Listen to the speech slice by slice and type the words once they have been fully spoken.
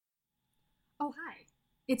Oh, hi.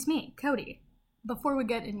 It's me, Cody. Before we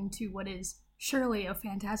get into what is surely a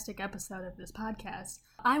fantastic episode of this podcast,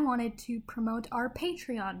 I wanted to promote our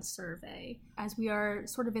Patreon survey, as we are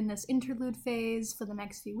sort of in this interlude phase for the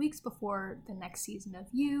next few weeks before the next season of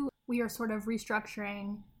You. We are sort of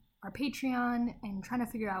restructuring our Patreon and trying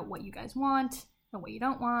to figure out what you guys want and what you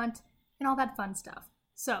don't want and all that fun stuff.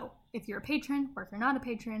 So, if you're a patron or if you're not a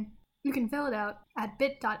patron, you can fill it out at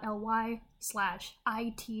bit.ly/ITT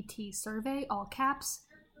survey, all caps,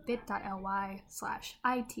 bit.ly/ITT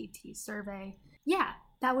survey. Yeah,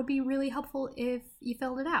 that would be really helpful if you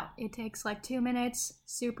filled it out. It takes like 2 minutes,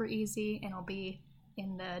 super easy, and it'll be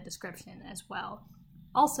in the description as well.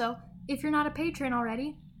 Also, if you're not a patron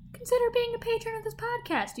already, consider being a patron of this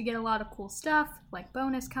podcast. You get a lot of cool stuff, like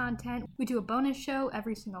bonus content. We do a bonus show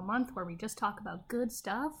every single month where we just talk about good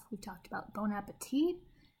stuff. We've talked about Bon Appetit,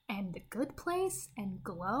 and The Good Place, and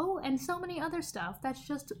Glow, and so many other stuff that's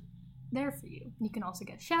just there for you. You can also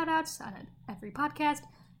get shout-outs on every podcast,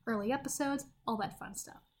 early episodes, all that fun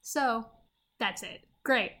stuff. So, that's it.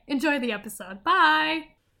 Great. Enjoy the episode. Bye!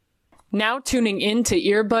 Now tuning in to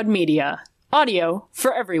Earbud Media. Audio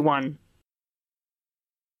for everyone.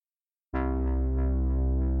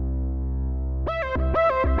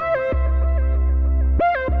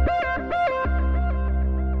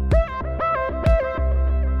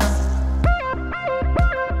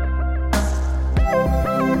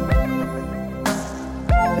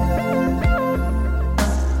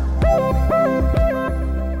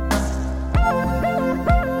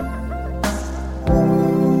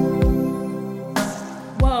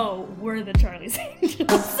 The Charlie's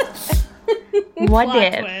Angels. What Plot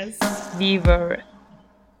if twist. we were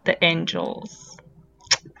the angels?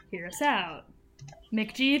 Hear us out.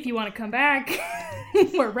 McG, if you want to come back,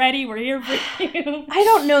 we're ready. We're here for you. I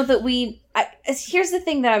don't know that here's the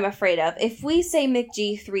thing that I'm afraid of. If we say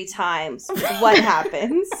McG 3 times, what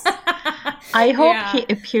happens? I hope he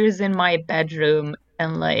appears in my bedroom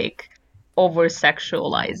and,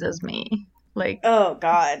 over-sexualizes me. Oh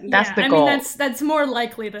god, that's the goal. I mean, that's more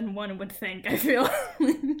likely than one would think, I feel.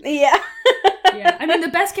 Yeah. Yeah, I mean, the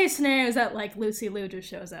best case scenario is that, Lucy Liu just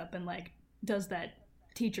shows up and, does that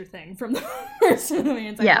teacher thing from the first movie.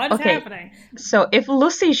 It's what's happening? So if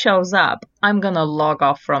Lucy shows up, I'm gonna log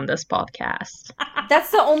off from this podcast.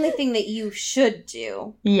 That's the only thing that you should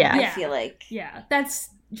do. Yeah. I feel like. Yeah, that's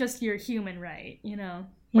just your human right, you know?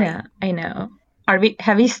 Yeah, Right. I know.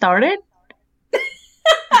 Have we started?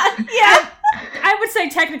 Yeah. I would say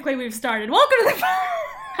technically we've started. Welcome to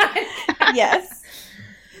the Yes.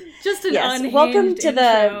 Just an unhinged Welcome to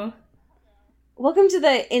intro. Welcome to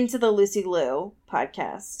the Into the Lucy Liu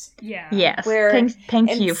podcast. Yeah. Yes. Where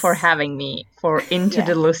Thank you for having me for Into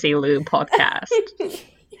the Lucy Liu podcast.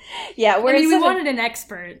 Yeah, I mean, we wanted an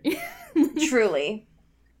expert. Truly.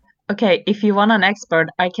 Okay, if you want an expert,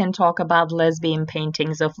 I can talk about lesbian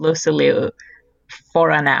paintings of Lucy Liu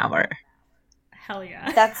for an hour. Hell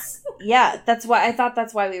yeah. That's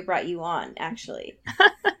why we brought you on, actually.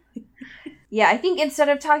 Yeah, I think instead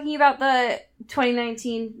of talking about the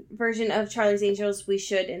 2019 version of Charlie's Angels, we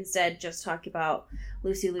should instead just talk about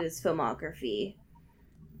Lucy Liu's filmography.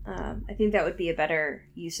 I think that would be a better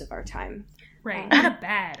use of our time. Right, not a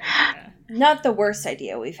bad idea. Not the worst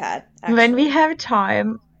idea we've had, actually. When we have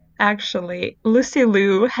time, actually, Lucy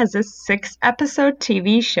Liu has a 6-episode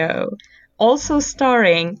TV show, also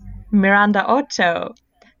starring Miranda Otto,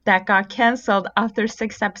 that got cancelled after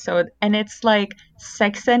 6 episodes, and it's like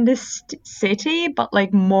Sex and the City, but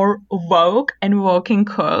more woke, and woke in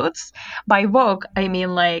quotes. By woke, I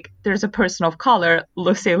mean there's a person of color,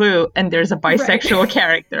 Lucy Liu, and there's a bisexual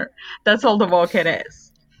character. That's all the woke it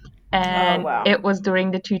is. And It was during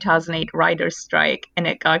the 2008 writer's strike, and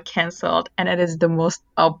it got cancelled, and it is the most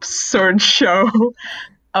absurd show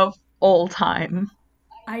of all time.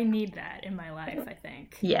 I need that in my life, I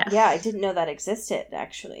think. Yes. Yeah, I didn't know that existed,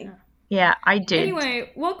 actually. Yeah, I did.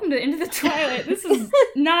 Anyway, welcome to Into the Twilight. This is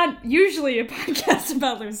not usually a podcast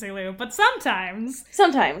about Lucy Liu, but sometimes.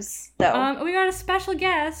 Sometimes, though. We got a special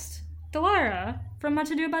guest, Delara, from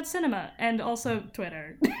Much Ado About Cinema, and also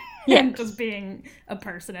Twitter. Yeah. And just being a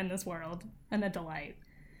person in this world, and a delight.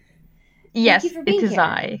 Yes, Thank you for being it is here.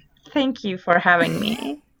 I. Thank you for having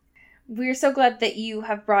me. We're so glad that you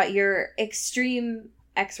have brought your extreme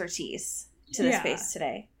expertise to this space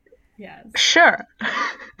today. Yes. Sure.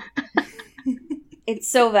 It's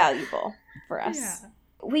so valuable for us. Yeah.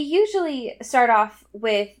 We usually start off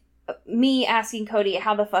with me asking Cody,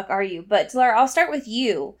 how the fuck are you? But Delara, I'll start with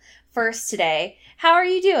you first today. How are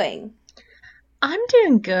you doing? I'm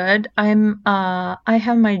doing good. I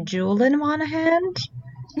have my jewel in one hand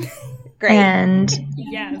Great. and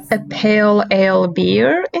Yes. a pale ale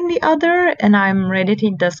beer in the other, and I'm ready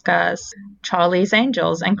to discuss Charlie's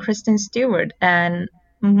Angels and Kristen Stewart, and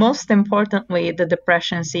most importantly, the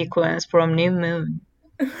depression sequence from New Moon.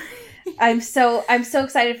 I'm so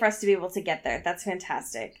excited for us to be able to get there. That's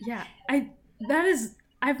fantastic. Yeah,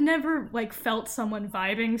 I've never like felt someone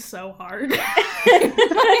vibing so hard.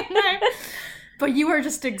 But you are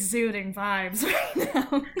just exuding vibes right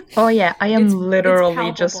now. Oh yeah, I am It's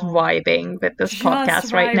literally just palpable. vibing with this Just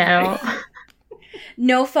podcast right now.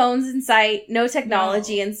 No phones in sight, no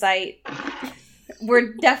technology in sight.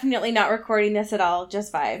 We're definitely not recording this at all,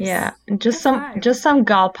 just vibes. Yeah, Just vibes. just some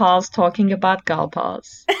gal pals talking about gal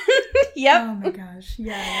pals. Yep. Oh my gosh,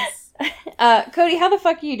 yes. Cody, how the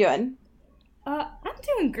fuck are you doing? I'm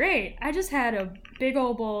doing great. I just had a big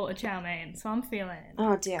old bowl of chow mein, so I'm feeling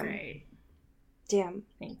Oh, damn. great. Damn.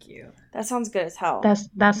 Thank you. That sounds good as hell.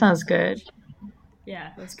 That sounds good. Yeah,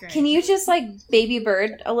 that's great. Can you just, like, baby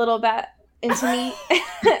bird a little bit into me?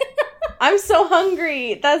 I'm so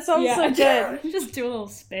hungry. That sounds so good. Just do a little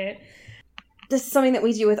spit. This is something that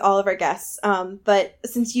we do with all of our guests. But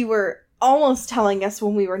since you were almost telling us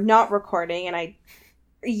when we were not recording and I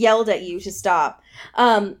yelled at you to stop,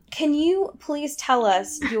 can you please tell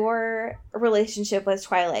us your relationship with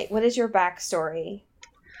Twilight? What is your backstory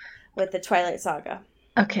with the Twilight Saga?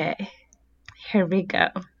 Okay, here we go.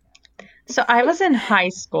 So I was in high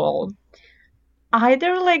school,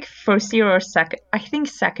 either like first year or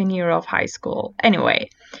second year of high school. Anyway,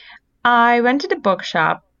 I went to the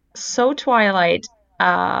bookshop, saw Twilight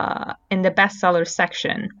in the bestseller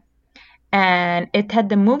section, and it had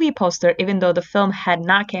the movie poster even though the film had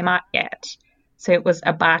not came out yet. So it was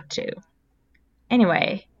about to.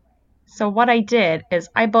 Anyway, so what I did is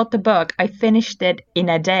I bought the book. I finished it in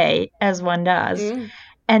a day, as one does.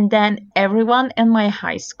 And then everyone in my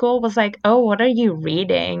high school was like, oh, what are you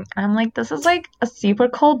reading? And I'm like, this is like a super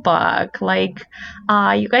cool book. Like,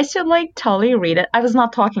 you guys should like totally read it. I was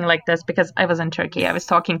not talking like this because I was in Turkey. I was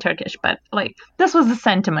talking Turkish, but like, this was the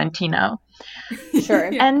sentiment, you know? Sure.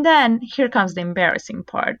 And then here comes the embarrassing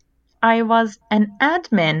part. I was an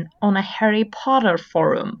admin on a Harry Potter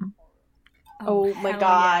forum. Oh my hell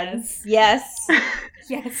god. Yes. Yes.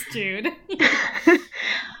 Yes, dude.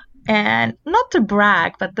 And not to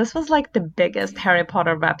brag, but this was like the biggest Harry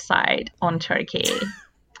Potter website on Turkey.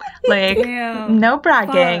 Like, Damn. no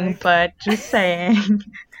bragging, Fuck. but just saying.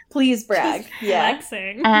 Please brag. Yeah.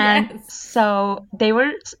 Flexing. And Yes. so they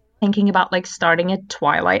were thinking about like starting a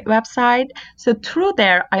Twilight website. So through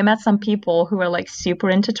there, I met some people who were like super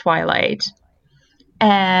into Twilight.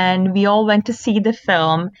 And we all went to see the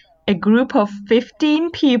film. A group of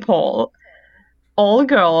 15 people, all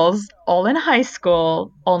girls, all in high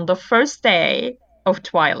school, on the first day of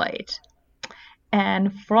Twilight.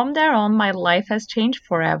 And from there on, my life has changed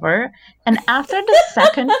forever. And after the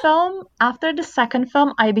second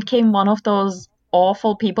film, I became one of those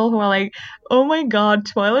awful people who are like, oh my god,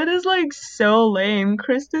 Twilight is like so lame.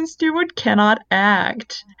 Kristen Stewart cannot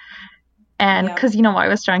act. And Yeah. because, you know, I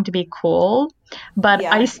was trying to be cool, but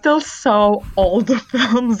Yeah. I still saw all the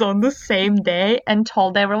films on the same day and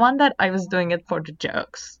told everyone that I was doing it for the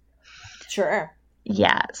jokes. Sure.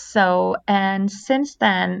 Yeah, so, and since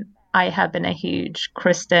then, I have been a huge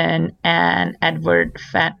Kristen and Edward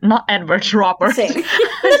fan. Not Edward, Robert. Same.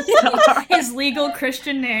 Sorry. His legal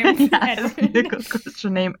Christian name. Yeah, his legal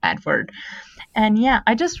Christian name, Edward. And yeah,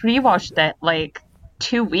 I just rewatched it like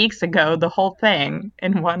 2 weeks ago, the whole thing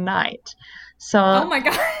in one night. So Oh my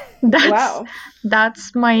god. Wow.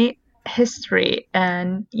 that's my history.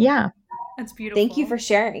 And yeah, That's beautiful. Thank you for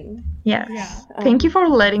sharing. yes. Yeah. Thank you for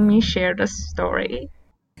letting me share the story.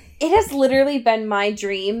 It has literally been my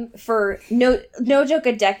dream for no joke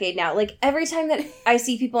a decade now. Like every time that I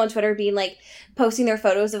see people on Twitter being like posting their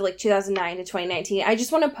photos of like 2009 to 2019, I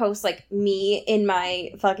just want to post like me in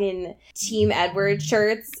my fucking Team Edward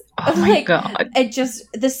shirts. Oh my Like, god. And just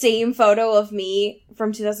the same photo of me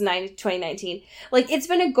from 2009 to 2019. Like it's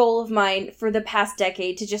been a goal of mine for the past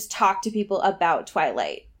decade to just talk to people about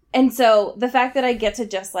Twilight. And so the fact that I get to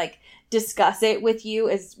just like discuss it with you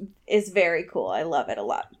is very cool. I love it a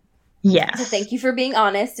lot. Yes. So thank you for being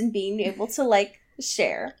honest and being able to like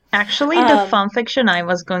share. Actually, the fan fiction I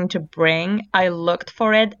was going to bring, I looked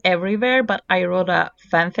for it everywhere, but I wrote a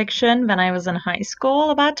fan fiction when I was in high school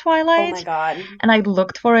about Twilight. Oh my god. And I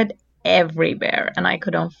looked for it everywhere and I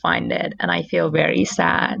couldn't find it, and I feel very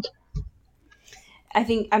sad.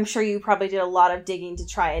 I'm sure you probably did a lot of digging to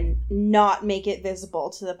try and not make it visible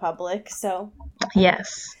to the public. So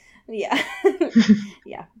Yes. yeah.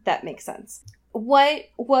 Yeah, that makes sense. What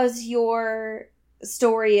was your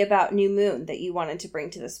story about New Moon that you wanted to bring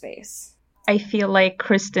to the space? I feel like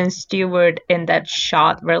Kristen Stewart in that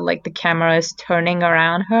shot where like the camera is turning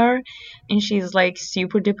around her and she's like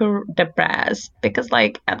super duper depressed because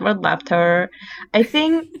like Edward left her. I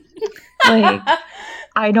think like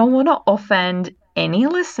I don't want to offend any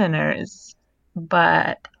listeners,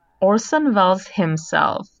 but Orson Welles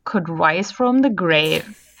himself could rise from the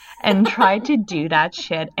grave and try to do that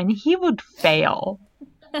shit and he would fail.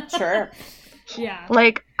 Sure. Yeah.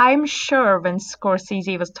 Like, I'm sure when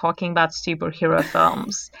Scorsese was talking about superhero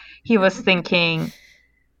films, he was thinking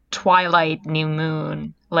Twilight, New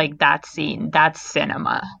Moon, like that scene, that's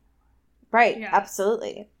cinema. Right. Yeah.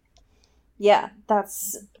 Absolutely. Yeah,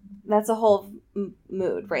 that's a whole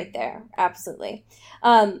mood right there. Absolutely.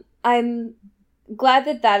 I'm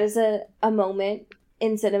glad that is a moment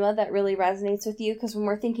in cinema that really resonates with you, because when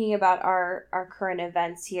we're thinking about our current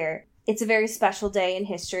events here, it's a very special day in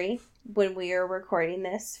history when we are recording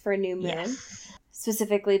this for New Moon. Yes.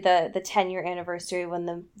 Specifically the 10-year anniversary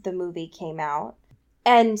when the movie came out.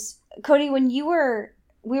 And Cody, when we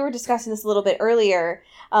were discussing this a little bit earlier,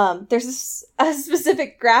 there's a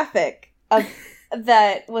specific graphic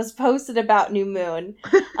that was posted about New Moon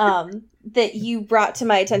that you brought to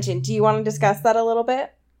my attention. Do you want to discuss that a little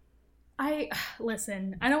bit?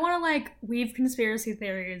 Listen, I don't want to like weave conspiracy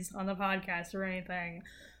theories on the podcast or anything,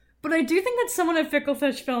 but I do think that someone at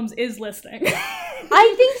Ficklefish Films is listening.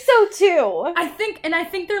 I think so too. I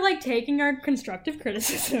think they're like taking our constructive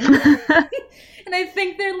criticism, and I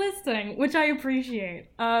think they're listening, which I appreciate.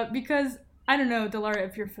 Because I don't know, Delara,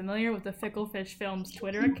 if you're familiar with the Ficklefish Films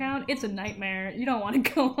Twitter account, it's a nightmare. You don't want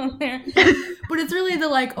to go on there, but it's really the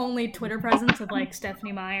like only Twitter presence of like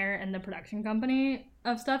Stephenie Meyer and the production company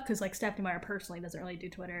of stuff. Because like Stephenie Meyer personally doesn't really do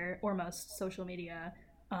Twitter or most social media.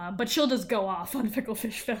 But she'll just go off on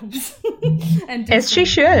Ficklefish Films. And As she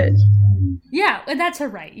should. Yeah, that's her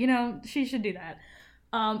right. You know, she should do that.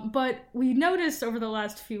 But we noticed over the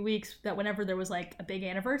last few weeks that whenever there was like a big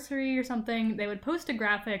anniversary or something, they would post a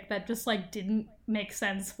graphic that just like didn't make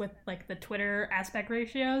sense with like the Twitter aspect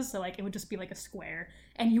ratios. So like it would just be like a square,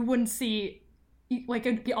 and you wouldn't see like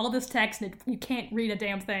it'd be all this text, and you can't read a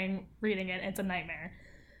damn thing reading it. It's a nightmare.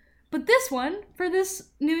 But this one, for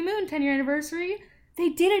this New Moon 10-year anniversary, they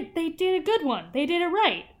did a good one. They did it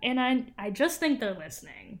right. And I just think they're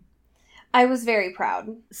listening. I was very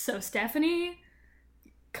proud. So Stephenie,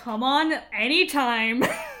 come on anytime.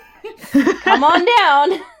 Come on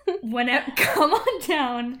down. Come on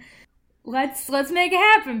down. Let's make it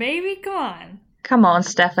happen, baby. Come on. Come on,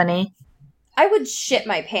 Stephenie. I would shit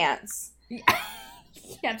my pants.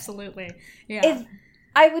 Absolutely. Yeah. If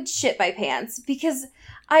I would shit my pants, because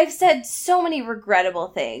I've said so many regrettable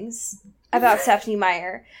things about Stephenie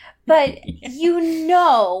Meyer, but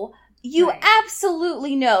you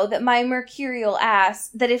absolutely know that my mercurial ass,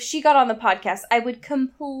 that if she got on the podcast, I would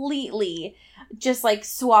completely just like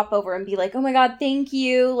swap over and be like, oh my god, thank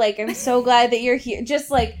you, like I'm so glad that you're here,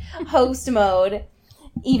 just like host mode,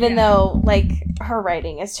 even though like her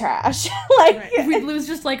writing is trash. Like right. We'd lose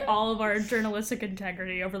just like all of our journalistic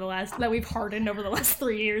integrity that we've hardened over the last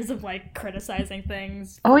 3 years of like criticizing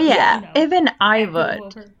things. Oh yeah, you know, even I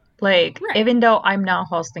would. Like, right. Even though I'm now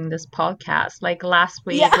hosting this podcast, like last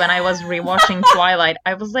week when I was rewatching Twilight,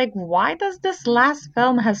 I was like, why does this last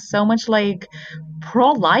film has so much like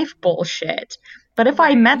pro-life bullshit? But if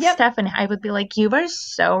I met Stephenie, I would be like, you were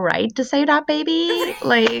so right to say that, baby.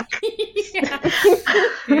 Like,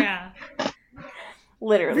 yeah.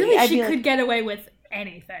 Literally. Really, she could get away with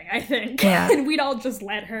anything, I think. Yeah. And we'd all just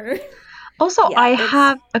let her. Also, I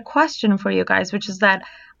have a question for you guys, which is that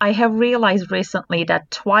I have realized recently that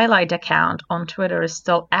Twilight account on Twitter is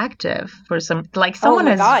still active for someone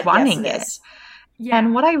is running it. Yeah.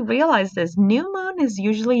 And what I realized is New Moon is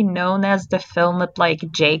usually known as the film with like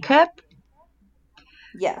Jacob.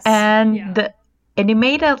 Yes. And the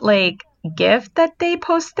animated like GIF that they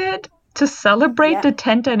posted to celebrate the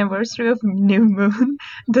 10th anniversary of New Moon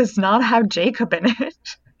does not have Jacob in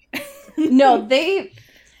it. No, they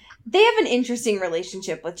have an interesting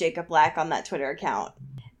relationship with Jacob Black on that Twitter account.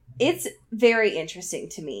 It's very interesting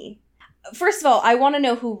to me. First of all, I want to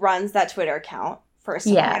know who runs that Twitter account, first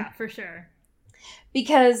of all. Yeah, for sure.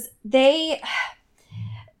 Because they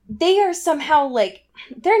are somehow, like,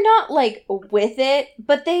 they're not, like, with it,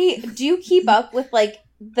 but they do keep up with, like,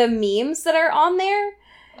 the memes that are on there.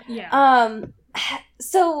 Yeah.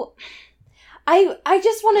 So, I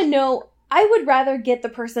just want to know, I would rather get the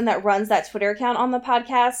person that runs that Twitter account on the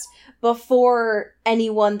podcast before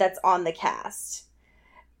anyone that's on the cast.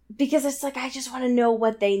 Because it's like, I just want to know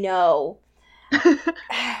what they know.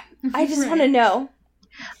 I just want to know.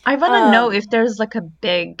 I want to know if there's like a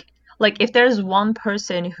big, Like, if there's one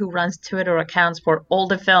person who runs Twitter accounts for all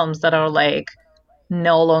the films that are, like,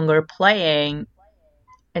 no longer playing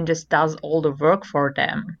and just does all the work for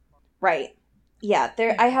them. Right. Yeah,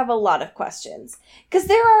 I have a lot of questions. Because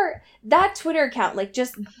that Twitter account, like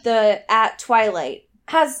just the @Twilight,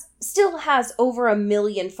 still has over 1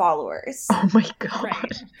 million followers. Oh my god.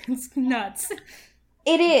 Right. It's nuts.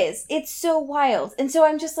 It is. It's so wild. And so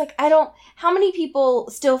I'm just like, how many people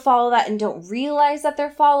still follow that and don't realize that they're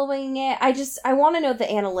following it? I want to know the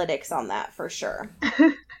analytics on that for sure.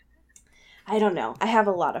 I don't know. I have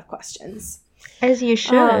a lot of questions. As you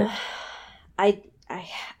should. I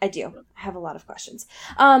do. I have a lot of questions.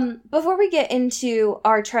 Before we get into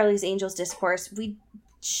our Charlie's Angels discourse, we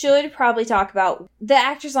should probably talk about the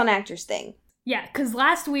actors on actors thing. Yeah, because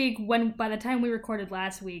last week, by the time we recorded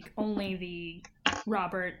last week, only the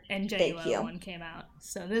Robert and Jenny Lo one came out.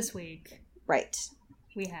 So this week, right,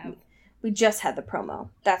 we just had the promo.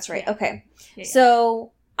 That's right. Yeah. Okay, yeah.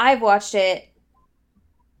 So I've watched it,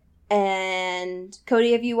 and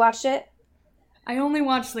Cody, have you watched it? I only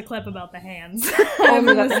watched the clip about the hands.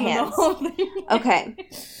 Only about the hands. Okay,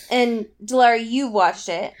 and Dilara, you watched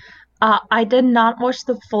it. I did not watch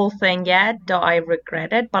the full thing yet, though I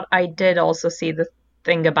regret it, but I did also see the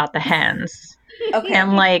thing about the hands. Okay.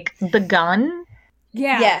 And, like, the gun.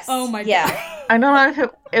 Yeah. Yes. Oh my god. I don't know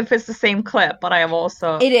if it's the same clip, but I have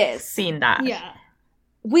also seen that. Yeah.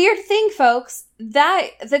 Weird thing, folks, that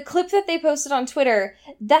the clip that they posted on Twitter,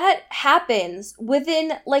 that happens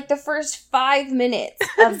within, like, the first 5 minutes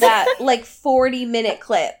of that, like, 40-minute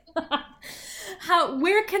clip.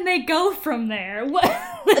 Where can they go from there?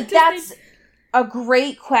 That's a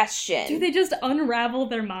great question. Do they just unravel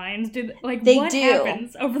their minds? What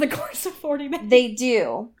happens over the course of 40 minutes? They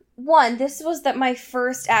do. One, this was my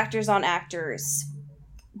first actors on actors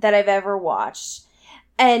that I've ever watched.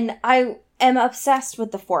 And I am obsessed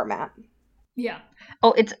with the format. Yeah.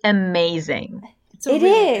 Oh, it's amazing. It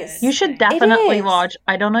is. You should definitely watch.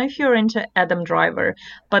 I don't know if you're into Adam Driver,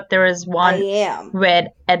 but there is one with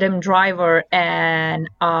Adam Driver and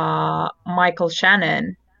Michael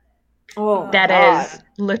Shannon. Oh, that God. Is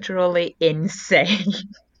literally insane.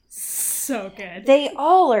 So good. They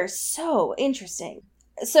all are so interesting.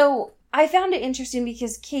 So I found it interesting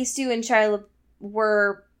because Kay-Stu and Shia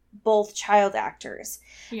were both child actors.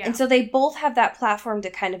 Yeah. And so they both have that platform to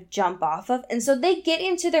kind of jump off of. And so they get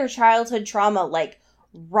into their childhood trauma, like,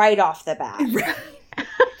 right off the bat.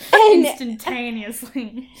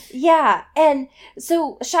 Instantaneously. Yeah. And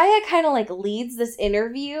so Shia kind of, like, leads this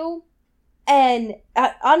interview. And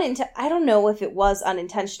I don't know if it was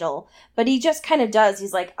unintentional, but he just kind of does.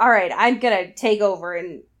 He's like, all right, I'm going to take over.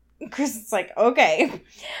 And Chris is like, okay.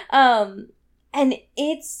 And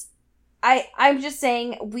it's... I'm just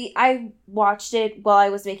saying, I watched it while I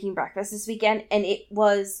was making breakfast this weekend, and it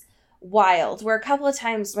was wild. Where a couple of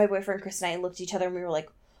times my boyfriend Chris and I looked at each other and we were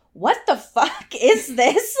like, what the fuck is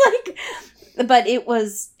this? But it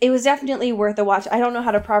was definitely worth a watch. I don't know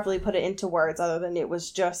how to properly put it into words other than it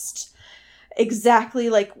was just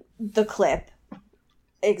exactly like the clip.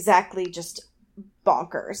 Exactly just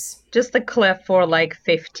bonkers. Just the clip for like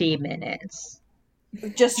 50 minutes.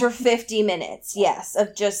 Just for 50 minutes, yes.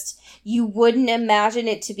 Of just, you wouldn't imagine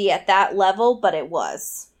it to be at that level, but it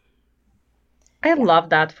was. I love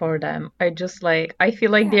that for them. I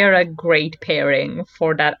feel like they're a great pairing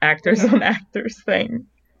for that actors on actors thing.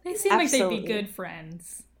 They seem like they'd be good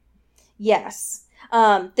friends. Yes.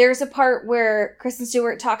 There's a part where Kristen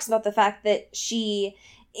Stewart talks about the fact that she,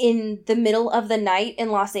 in the middle of the night in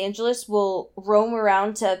Los Angeles, will roam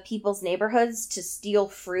around to people's neighborhoods to steal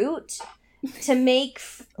fruit. To make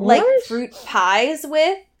fruit pies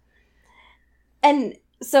with. And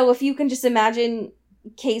so if you can just imagine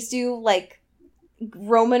Kay-Stu like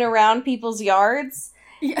roaming around people's yards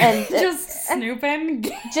and just snooping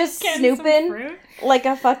like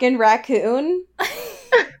a fucking raccoon.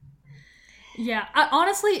 Yeah,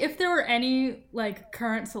 honestly, if there were any like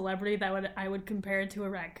current celebrity that I would compare to a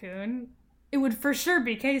raccoon, it would for sure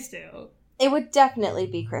be Kay-Stu. It would definitely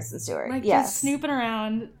be Kristen Stewart. Like yes, just snooping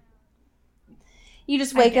around. You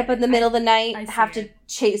just wake up in the middle of the night, have to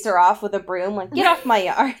chase her off with a broom, like, get off my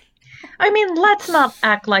yard. I mean, let's not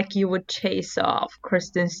act like you would chase off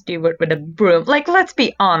Kristen Stewart with a broom. Like, let's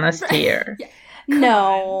be honest here. Yeah.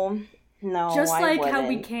 No, just I like wouldn't. how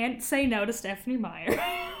we can't say no to Stephenie Meyer.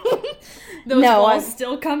 Those walls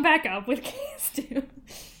still come back up with Kay-Stu.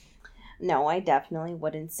 No, I definitely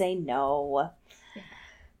wouldn't say no. Yeah.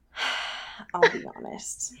 I'll be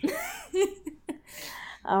honest.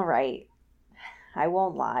 All right. I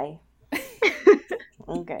won't lie.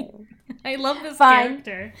 Okay. I love this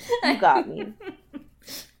character. You got me.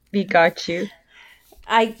 We got you.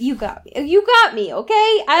 You got me. You got me,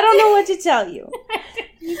 okay? I don't know what to tell you.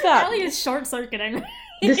 You got Allie me. is short-circuiting.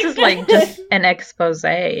 This is like just an expose.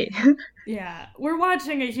 Yeah, we're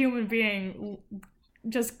watching a human being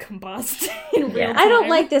just combust in real time. I don't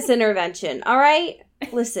like this intervention, all right?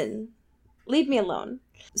 Listen, leave me alone.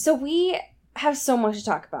 So we have so much to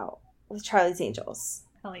talk about with Charlie's Angels.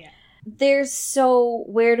 Hell yeah.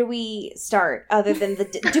 Where do we start other than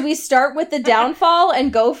do we start with the downfall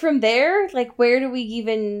and go from there? Like, where do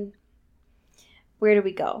we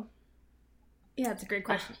go? Yeah, it's a great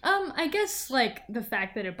question. I guess, like, the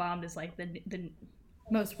fact that it bombed is, like, the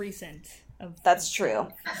most recent of... That's true.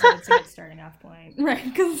 So it's a good starting off point. Right,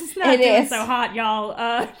 because it's not doing so hot,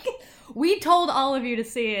 y'all. We told all of you to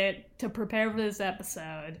see it to prepare for this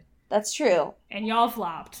episode. That's true. And y'all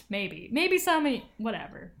flopped. Maybe some,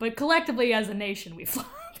 whatever. But collectively, as a nation, we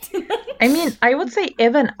flopped. I mean, I would say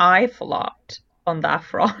even I flopped on that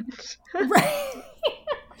front. Right.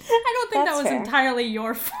 I don't think that was entirely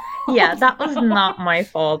your fault. Yeah, that was not my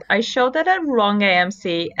fault. I showed it at wrong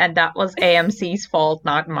AMC, and that was AMC's fault,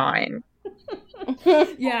 not mine.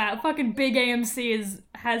 Yeah, fucking big AMC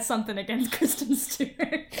has something against Kristen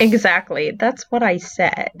Stewart. Exactly. That's what I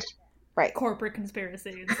said. Right. Corporate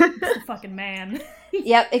conspiracies. It's the fucking man.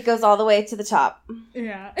 Yep, it goes all the way to the top.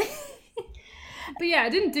 Yeah. But yeah,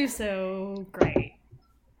 it didn't do so great.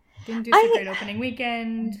 Didn't do so great opening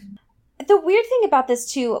weekend. The weird thing about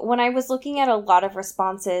this, too, when I was looking at a lot of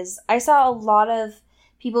responses, I saw a lot of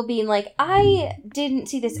people being like, I didn't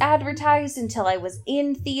see this advertised until I was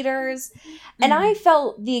in theaters. And I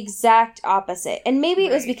felt the exact opposite. And maybe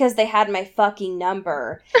it was because they had my fucking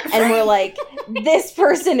number and were like, this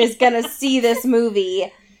person is going to see this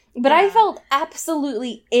movie. But I felt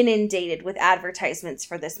absolutely inundated with advertisements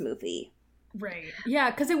for this movie. Right.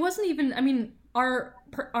 Yeah, because it wasn't even, I mean, our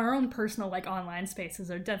own personal, like, online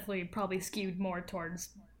spaces are definitely probably skewed more towards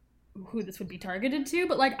who this would be targeted to.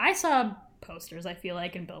 But, like, I saw posters, I feel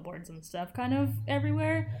like, and billboards and stuff kind of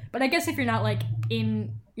everywhere. But I guess if you're not, like,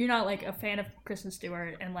 you're not, like, a fan of Kristen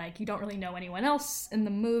Stewart and, like, you don't really know anyone else in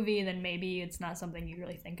the movie, then maybe it's not something you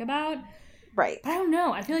really think about. Right. But I don't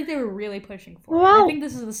know. I feel like they were really pushing for it. I think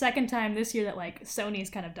this is the second time this year that, like, Sony's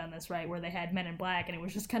kind of done this, right? Where they had Men in Black, and it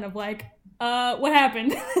was just kind of like, what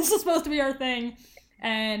happened? This is supposed to be our thing.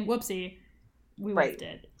 And whoopsie, we whiffed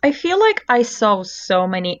it. I feel like I saw so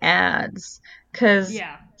many ads.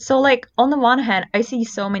 So, like, on the one hand, I see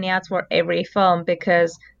so many ads for every film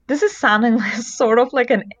because this is sounding like sort of like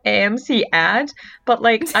an AMC ad, but,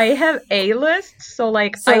 like, I have A-list, so,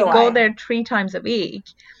 like, I go there 3 times a week.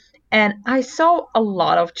 And I saw a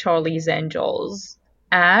lot of Charlie's Angels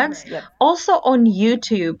ads. Right, Also on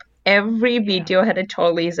YouTube, every video had a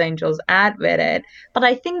Charlie's Angels ad with it. But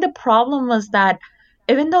I think the problem was that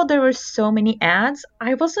even though there were so many ads,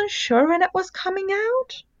 I wasn't sure when it was coming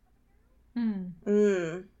out.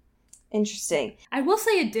 Interesting. I will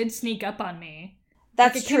say it did sneak up on me.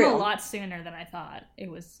 That's like, it true. came a lot sooner than I thought it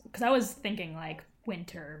was. Because I was thinking, like,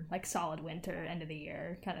 winter, like solid winter, end of the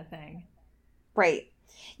year kind of thing. Right.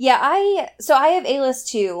 Yeah, I have A-list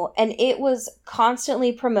too, and it was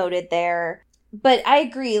constantly promoted there. But I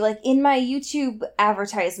agree, like, in my YouTube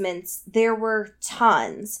advertisements, there were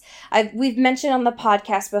tons. We've mentioned on the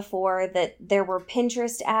podcast before that there were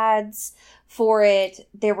Pinterest ads for it.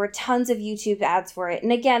 There were tons of YouTube ads for it.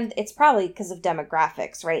 And again, it's probably because of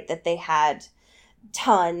demographics, right? That they had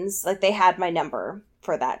tons, like, they had my number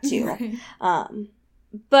for that too.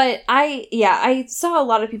 But I saw a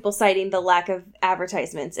lot of people citing the lack of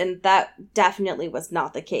advertisements, and that definitely was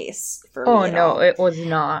not the case for me. Oh no, it was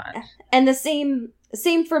not. And the same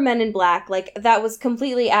for Men in Black. Like, that was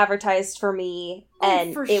completely advertised for me, and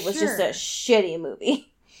it was just a shitty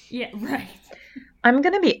movie. Yeah, right. I'm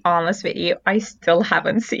gonna be honest with you, I still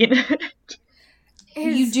haven't seen it.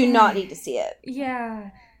 You do not need to see it. Yeah.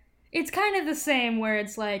 It's kind of the same where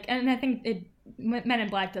it's like, and I think Men in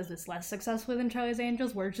Black does this less successfully than Charlie's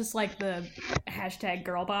Angels, where it's just like the hashtag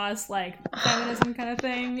girl boss, like, feminism kind of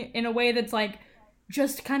thing, in a way that's like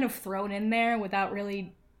just kind of thrown in there without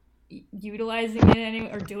really utilizing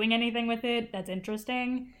it or doing anything with it that's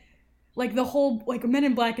interesting. Like, the whole, like, Men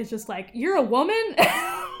in Black is just like, you're a woman?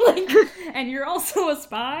 Like, and you're also a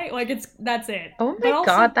spy? Like, that's it. Oh my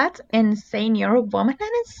god, that's insane. You're a woman and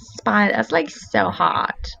a spy. That's, like, so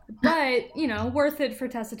hot. But, you know, worth it for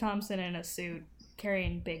Tessa Thompson in a suit,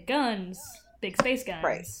 carrying big guns, big space guns.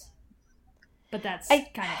 Right. But that's kind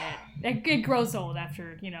of it. It grows old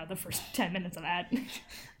after, you know, the first 10 minutes of that.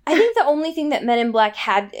 I think the only thing that Men in Black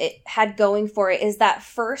had going for it is that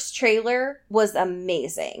first trailer was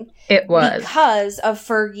amazing. It was. Because of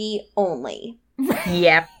Fergie only.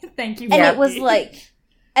 Yep. Thank you. And it was like,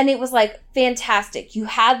 And it was like fantastic. You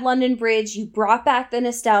had London Bridge, you brought back the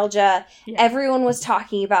nostalgia. Yeah. Everyone was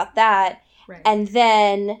talking about that. Right. And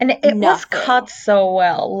then And it was nothing. cut so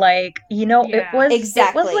well. Like, you know, it Yeah. was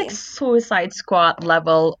Exactly. like Suicide Squad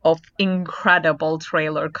level of incredible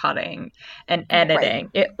trailer cutting and editing.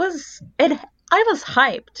 I was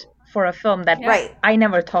hyped for a film that Right. I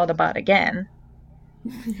never thought about again.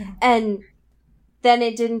 And then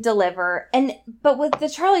it didn't deliver. But with the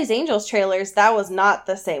Charlie's Angels trailers, that was not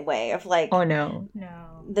the same way of like Oh no.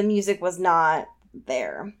 No. the music was not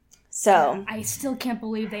there. So I still can't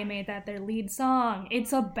believe they made that their lead song.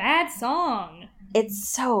 It's a bad song. it's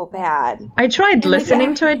so bad. I tried like,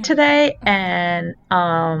 listening to it today and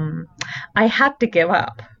I had to give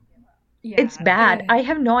up. Yeah. It's bad. I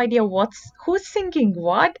have no idea who's singing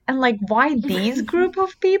what and like why these group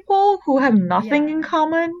of people who have nothing Yeah. in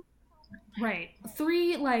common. Right.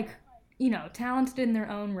 3, like, talented in their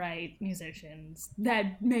own right musicians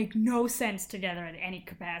that make no sense together in any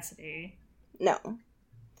capacity. No.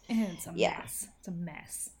 And it's a Yeah. mess. It's a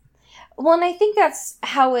mess. Well, and I think that's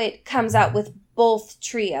how it comes out with both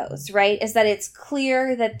trios, right? Is that it's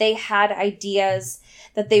clear that they had ideas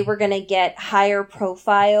that they were going to get higher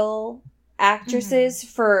profile actresses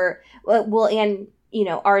for, and,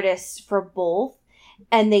 artists for both.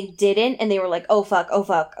 And they didn't. And they were like, oh, fuck.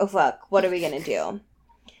 What are we going to do?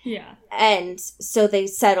 Yeah. And so they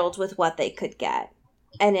settled with what they could get.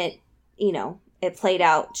 And it played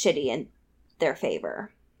out shitty in their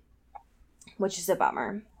favor, which is a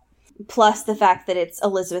bummer. Plus the fact that it's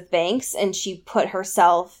Elizabeth Banks and she put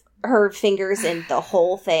her fingers in the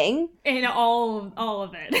whole thing. In all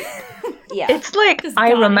of it. Yeah. It's like Just I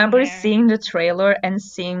got in remember there. seeing the trailer and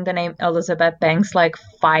seeing the name Elizabeth Banks like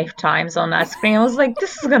 5 times on that screen. I was like,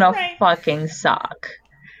 this is gonna Right. fucking suck.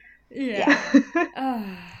 Yeah.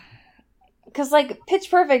 Ugh. Because, like, Pitch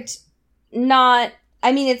Perfect,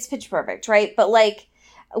 it's Pitch Perfect, right? But, like,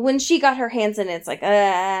 when she got her hands in it, it's like,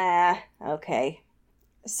 okay.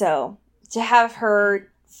 So, to have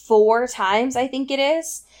her 4 times, I think it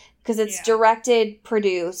is, because it's Yeah. directed,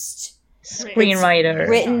 produced, Screenwriter.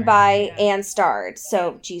 written Starred, by, yeah. and starred.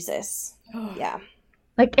 So, Jesus. Ugh. Yeah.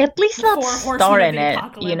 Like at least not Four Horsemen star of in the it,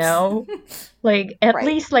 Apocalypse. you know? Like at Right.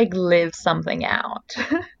 least like live something out.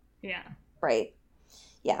 Yeah. Right.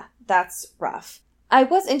 Yeah, that's rough. I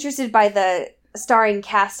was interested by the starring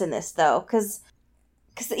cast in this, though, because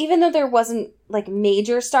even though there wasn't, like,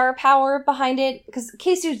 major star power behind it, because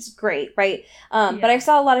K-Suit's great, right? But I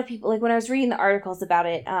saw a lot of people, like, when I was reading the articles about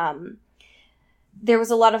it, there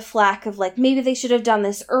was a lot of flack of, like, maybe they should have done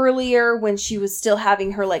this earlier when she was still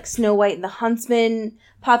having her, like, Snow White and the Huntsman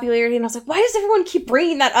popularity, and I was like, why does everyone keep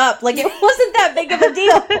bringing that up? Like, it wasn't that big of a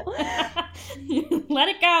deal. Let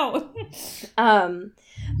it go.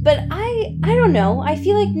 But I don't know. I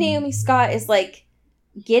feel like Naomi Scott is like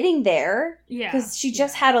getting there Yeah. because she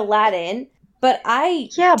just had Aladdin, but I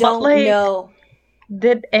Yeah, but, don't like, know.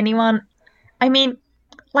 Did anyone I mean,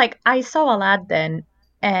 like I saw Aladdin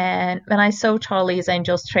and when I saw Charlie's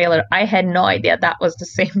Angels trailer, I had no idea that was the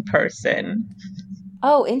same person.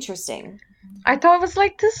 Oh, interesting. I thought it was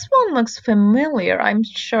like this one looks familiar. I'm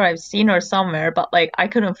sure I've seen her somewhere, but like I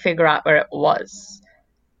couldn't figure out where it was.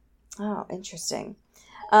 Oh, interesting.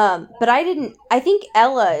 But I think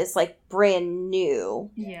Ella is like brand new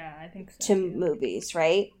Yeah, I think so. to movies,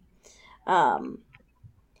 right? But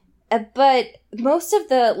most of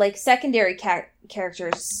the like secondary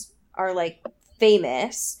characters are like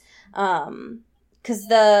famous. Because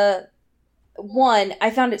the one, I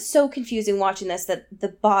found it so confusing watching this that the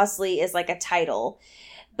Bosley is like a title,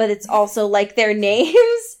 but it's also like their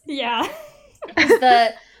names. Yeah.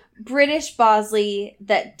 The British Bosley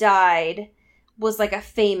that died was like a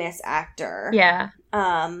famous actor. Yeah,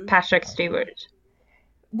 Um, Patrick Stewart.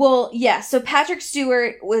 well, yeah, so Patrick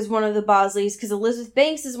Stewart was one of the Bosleys because Elizabeth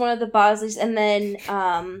Banks is one of the Bosleys, and then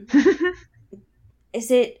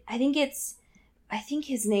I think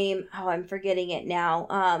his name, oh, I'm forgetting it now.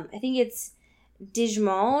 I think it's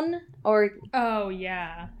Digimon or Oh,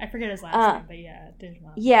 yeah. I forget his last name, but yeah,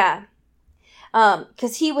 Digimon. yeah.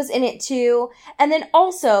 Because he was in it too. And then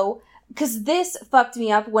also, because this fucked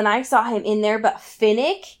me up when I saw him in there, but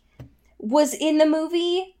Finnick was in the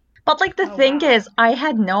movie. But like the Oh, thing wow. is, I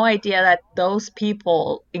had no idea that those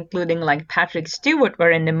people, including like Patrick Stewart,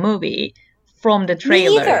 were in the movie from the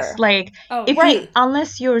trailers. either. Like, Oh, if right.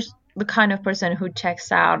 unless you're the kind of person who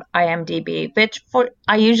checks out IMDb, which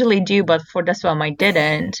I usually do, but for this film I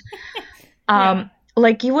didn't. Yeah.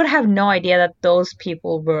 Like you would have no idea that those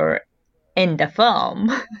people were in the film,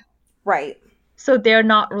 Right. so they're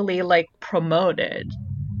not really like promoted.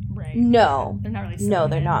 right. No. They're not really No,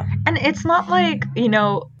 selling they're it. not. And it's not like,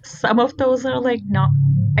 some of those are like not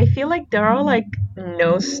I feel like there are like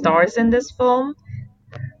no stars in this film,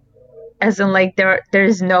 as in like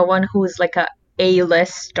there's no one who's like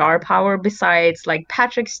A-list star power besides like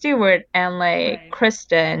Patrick Stewart and like Right.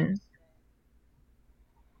 Kristen.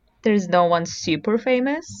 There's no one super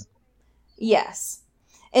famous. Yes.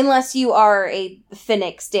 Unless you are a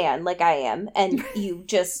Finnick stan like I am, and you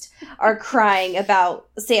just are crying about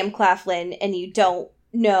Sam Claflin and you don't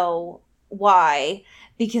know why,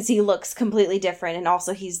 because he looks completely different, and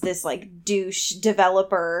also he's this like douche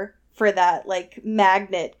developer for that like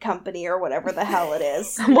magnet company or whatever the hell it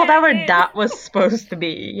is. Whatever that was supposed to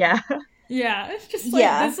be, yeah. Yeah, it's just like,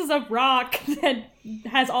 Yeah. this is a rock that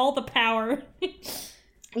has all the power.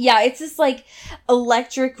 Yeah, it's this like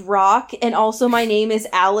electric rock, and also my name is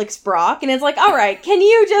Alex Brock, and it's like, all right, can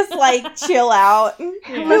you just like chill out? Who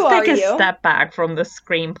Let's are take a you? step back from the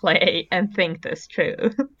screenplay and think this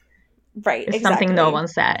through. Right, It's exactly. something no one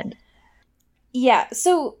said. Yeah,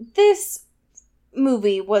 so this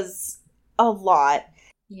movie was a lot.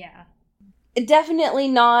 Yeah. Definitely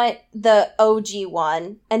not the OG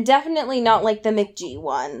one, and definitely not like the McG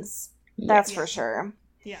ones. That's for sure.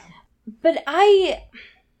 Yeah. But I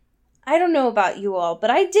don't know about you all, but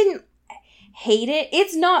I didn't hate it.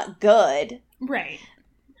 It's not good, Right.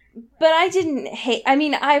 but I didn't hate. I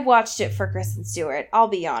mean, I watched it for Kristen Stewart. I'll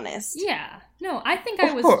be honest. Yeah. No, I think Of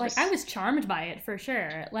I was course. like, I was charmed by it for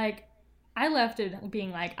sure. Like, I left it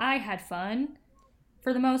being like, I had fun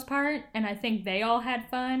for the most part, and I think they all had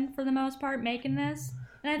fun for the most part making this.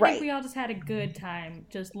 And I think Right. we all just had a good time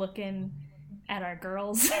just looking at our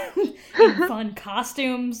girls in fun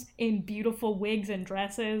costumes, in beautiful wigs and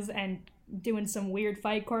dresses, and doing some weird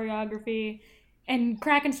fight choreography, and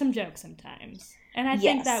cracking some jokes sometimes. And I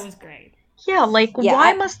think Yes. that was great. Yeah, like, Yeah,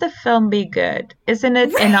 why I- must the film be good? Isn't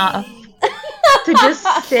it enough to just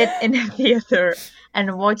sit in a theater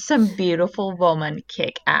and watch some beautiful woman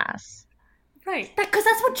kick ass? Right. Because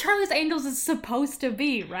that's what Charlie's Angels is supposed to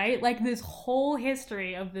be, right? Like, this whole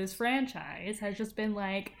history of this franchise has just been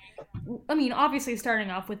like, I mean, obviously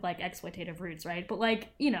starting off with like exploitative roots, right? But like,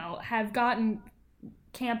 you know, have gotten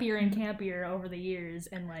campier and campier over the years,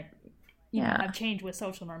 and like, you know, Yeah. have changed with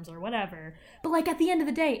social norms or whatever. But like, at the end of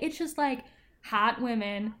the day, it's just like hot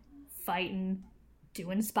women fighting,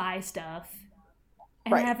 doing spy stuff,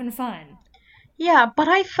 and Right. having fun. Yeah, but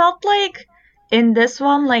I felt like in this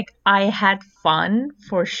one, like, I had fun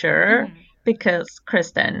for sure Mhm. because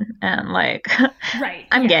Kristen and like Right.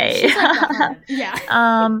 I'm yeah. gay. She's like the heart.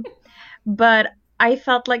 Yeah. But I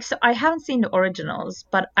felt like, so I haven't seen the originals,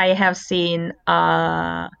 but I have seen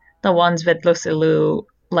the ones with Lucy Liu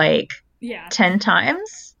like Yeah. 10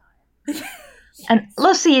 times. And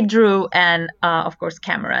Lucy, Drew, and of course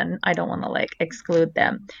Cameron. I don't want to like exclude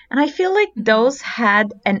them. And I feel like those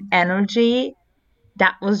had an energy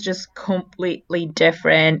that was just completely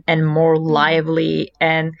different and more lively,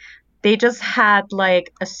 and they just had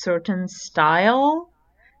like a certain style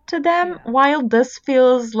to them, Yeah. while this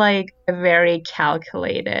feels like a very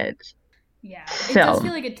calculated Yeah, it does film.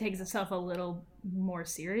 feel like it takes itself a little more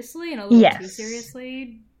seriously and a little too Yes.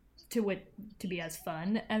 seriously to be as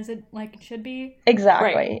fun as it should be.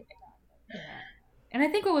 Exactly. Right. Yeah. And I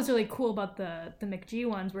think what was really cool about the McG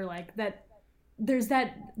ones were like that there's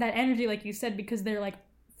that energy, like you said, because they're like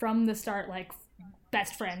from the start like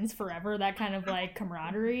best friends forever, that kind of like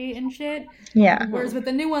camaraderie and shit. Yeah. Whereas with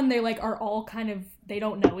the new one, they like are all kind of, they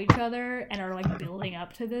don't know each other and are like building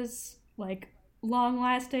up to this like long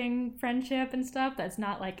lasting friendship and stuff that's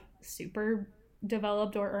not like super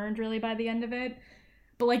developed or earned really by the end of it.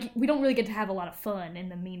 But like we don't really get to have a lot of fun in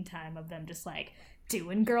the meantime of them just like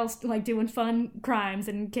doing fun crimes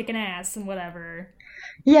and kicking ass and whatever.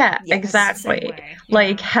 Yeah, Yes. exactly. Same way, you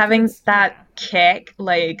Like know? having It's- that kick,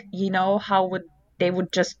 like, you know how they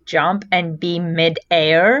would just jump and be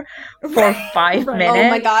mid-air for 5 Right. minutes Oh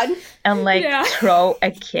my god. and like Yeah. throw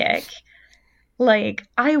a kick. Like,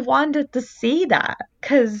 I wanted to see that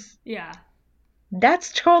because Yeah.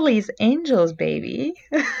 that's Charlie's Angels, baby.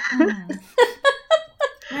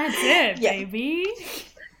 That's it, Yeah. baby.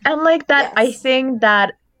 And like that, I Yes. think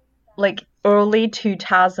that like early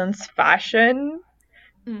 2000s fashion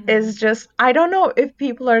is just, I don't know if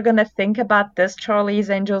people are gonna think about this Charlie's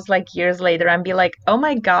Angels like years later and be like, oh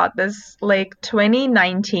my god, this like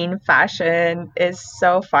 2019 fashion is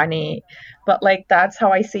so funny. But like that's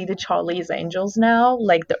how I see the Charlie's Angels now,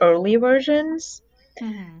 like the early versions.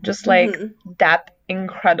 Just like Mhm. that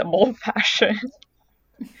incredible fashion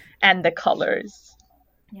and the colors.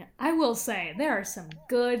 Yeah, I will say there are some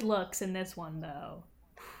good looks in this one though.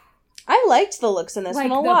 I liked the looks in this Like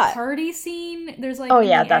one a the lot. party scene, there's like Oh, in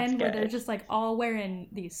yeah, the that's end where good. they're just like all wearing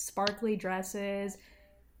these sparkly dresses.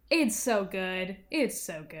 It's so good. It's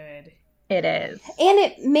so good. It is. And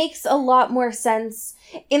it makes a lot more sense.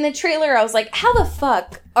 In the trailer, I was like, how the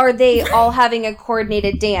fuck are they all having a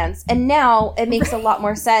coordinated dance? And now it makes a lot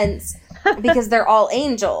more sense because they're all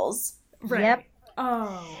angels. Right. Yep.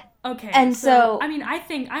 Oh, okay. And so I mean, I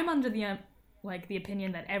think I'm under the the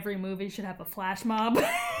opinion that every movie should have a flash mob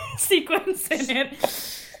sequence in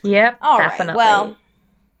it. Yep, all right, definitely. well,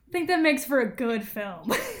 I think that makes for a good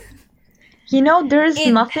film. You know, there's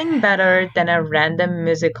nothing better than a random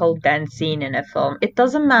musical dance scene in a film. It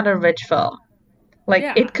doesn't matter which film. Like,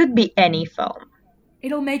 Yeah. it could be any film.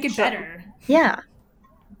 It'll make it Sure. better. Yeah.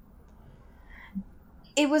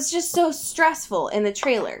 it was just so stressful in the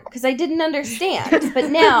trailer because I didn't understand. But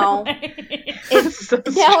now, It's so now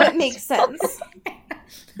it stressful. makes sense.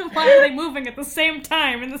 Why are they moving at the same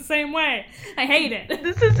time in the same way? I hate it.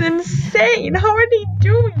 This is insane. How are they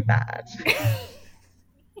doing that?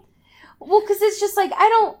 Well, because it's just like,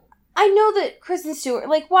 I know that Kristen Stewart,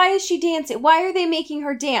 like, why is she dancing? Why are they making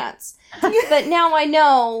her dance? But now I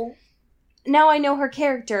know her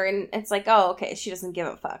character, and it's like, oh, okay, she doesn't give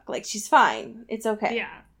a fuck. Like, she's fine. It's okay.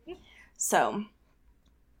 Yeah. So,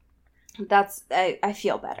 I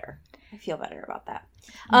feel better. I feel better about that.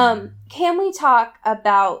 Can we talk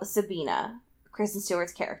about Sabina, Kristen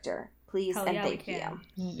Stewart's character, please? Hell And yeah, we thank can.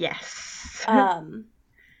 Yes. you.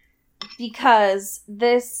 Because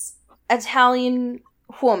this Italian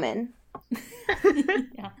woman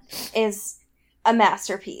Yeah. is a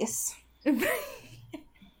masterpiece.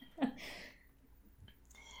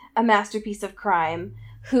 A masterpiece of crime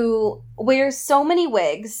who wears so many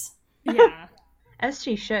wigs, Yeah. As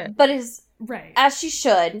she should. but is, Right. as she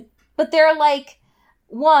should, but they're like,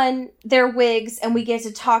 one, they're wigs, and we get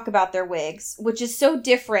to talk about their wigs, which is so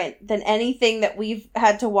different than anything that we've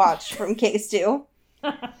had to watch from Case 2,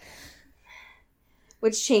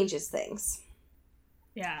 which changes things.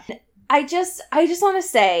 Yeah. I just want to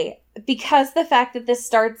say, because the fact that this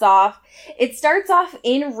starts off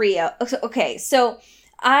in Rio. Okay, so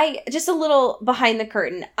just a little behind the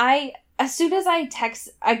curtain. As soon as I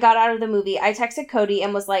got out of the movie, I texted Cody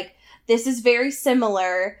and was like, this is very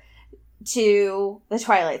similar to the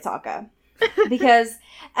Twilight Saga. Because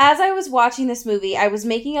as I was watching this movie, I was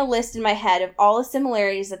making a list in my head of all the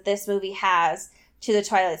similarities that this movie has to the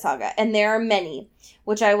Twilight Saga. And there are many,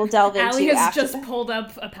 which I will delve into Allie has after. just pulled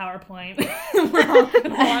up a PowerPoint. We're all gonna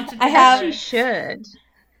watch it I have- together. She should.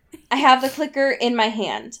 I have the clicker in my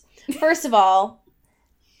hand. First of all,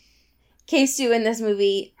 K-Stu in this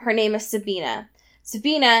movie, her name is Sabina.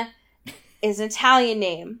 Sabina is an Italian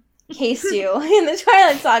name. K-Stu in the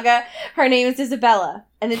Twilight Saga, her name is Isabella,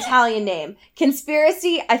 an Italian name.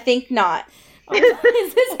 Conspiracy? I think not.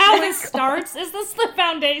 Is this how this starts? Is this the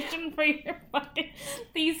foundation for your fucking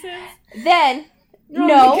thesis? Then, Oh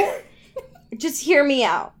no, just hear me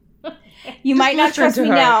out. You might not Listen trust to me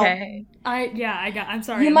her, now. okay? I'm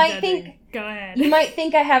sorry. You I'm might judging. think- Go ahead. You might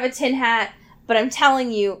think I have a tin hat, but I'm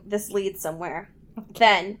telling you, this leads somewhere.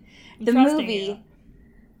 Then, the Trusting movie you.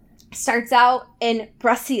 starts out in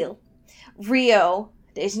Brazil, Rio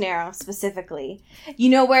de Janeiro specifically. You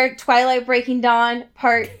know where Twilight Breaking Dawn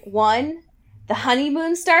Part 1, the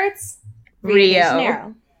honeymoon starts? Rio de Rio.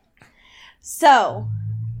 Janeiro. So,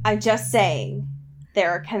 I'm just saying,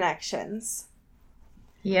 there are connections.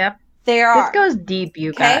 Yep. There This are. goes deep,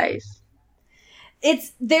 you Okay? guys.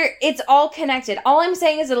 It's all connected. All I'm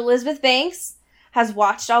saying is that Elizabeth Banks has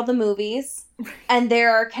watched all the movies, and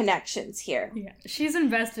there are connections here. Yeah, she's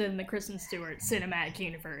invested in the Kristen Stewart cinematic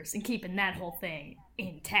universe and keeping that whole thing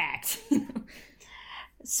intact.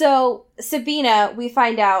 So Sabina, we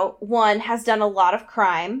find out, one, has done a lot of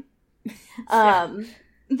crime.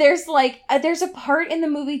 There's a part in the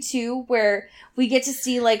movie too where we get to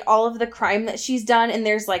see like all of the crime that she's done, and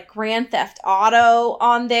there's like Grand Theft Auto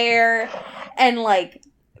on there, and like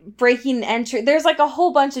breaking and entry. There's like a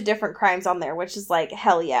whole bunch of different crimes on there, which is like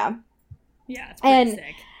hell yeah. Yeah, it's pretty And-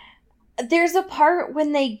 sick. There's a part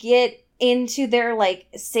when they get into their like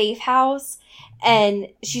safe house, and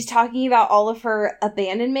she's talking about all of her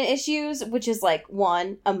abandonment issues, which is like,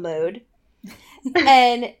 one, a mood,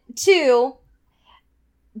 and two,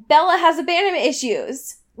 Bella has abandonment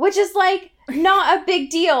issues, which is like not a big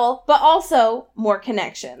deal, but also more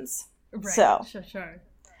connections. Right, so- sure.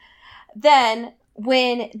 Then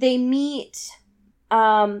when they meet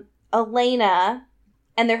Elena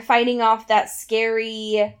and they're fighting off that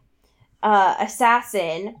scary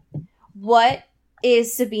assassin, what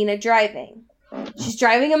is Sabina driving? She's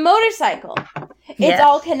driving a motorcycle. It's Yes.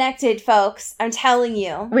 all connected, folks. I'm telling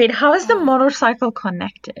you. Wait, how is the motorcycle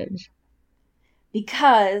connected?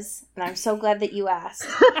 Because, and I'm so glad that you asked,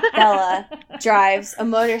 Bella drives a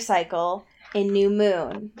motorcycle in New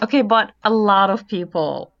Moon. Okay, but a lot of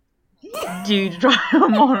people do drive a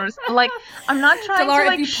motorcycle. Like, I'm not trying Delara, to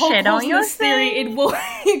like if you poke shit holes on in your this theory,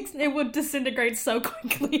 thing. it would disintegrate so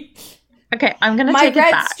quickly. Okay, I'm gonna My take it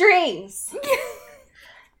red back. strings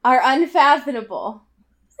are unfathomable.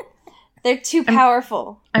 They're too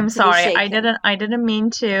powerful. I'm to be sorry. shaken. I didn't mean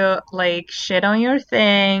to like shit on your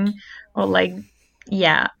thing or like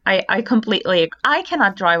yeah, I completely I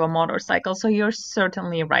cannot drive a motorcycle, so you're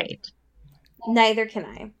certainly right. Neither can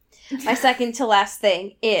I. My second to last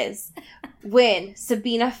thing is when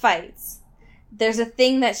Sabina fights. There's a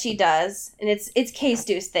thing that she does, and it's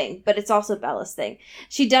K-Stew's thing, but it's also Bella's thing.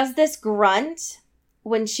 She does this grunt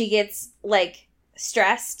when she gets like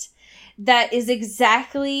stressed. That is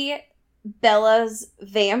exactly Bella's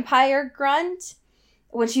vampire grunt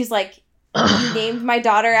when she's like, "You named my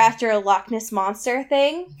daughter after a Loch Ness monster"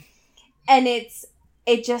 thing, and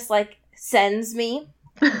it just like sends me.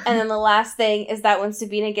 And then the last thing is that when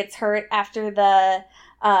Sabina gets hurt after the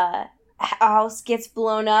house gets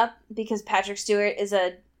blown up because Patrick Stewart is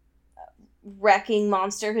a wrecking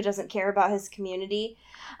monster who doesn't care about his community.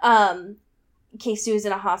 K-Stew is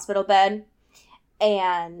in a hospital bed,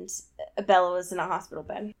 and Bella was in a hospital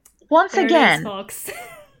bed. Once There it is, again, folks.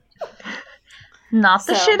 not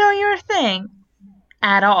the So- shit on your thing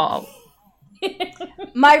at all.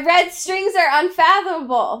 My red strings are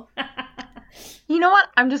unfathomable. You know what?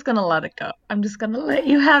 I'm just gonna let it go. I'm just gonna let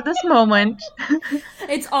you have this moment.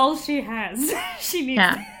 It's all she has. She needs.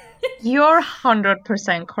 Yeah. You're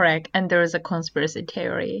 100% correct, and there is a conspiracy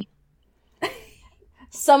theory.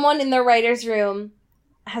 Someone in the writer's room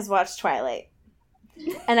has watched Twilight.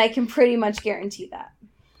 And I can pretty much guarantee that.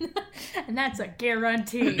 And that's a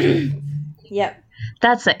guarantee. Yep.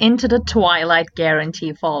 That's an Into the Twilight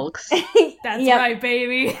guarantee, folks. That's Yep. right,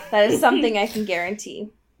 baby. That is something I can guarantee.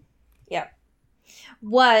 Yep.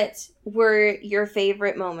 What were your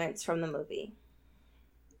favorite moments from the movie?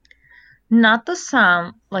 Not to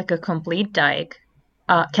sound like a complete dyke.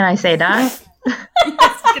 Can I say that?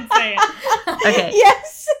 Yes, you can say it. Okay.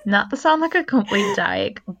 Yes! Not to sound like a complete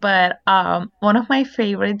dyke, but one of my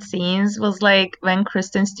favorite scenes was like when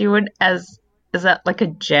Kristen Stewart is at like a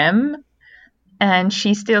gym and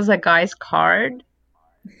she steals a guy's card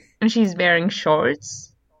and she's wearing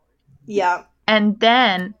shorts. Yeah. And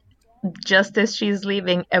then just as she's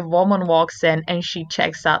leaving, a woman walks in and she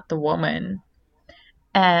checks out the woman.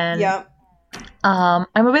 And Yep. I'm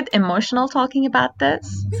a bit emotional talking about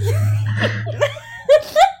this.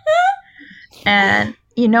 And,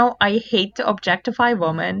 you know, I hate to objectify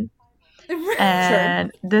women.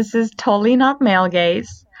 And this is totally not male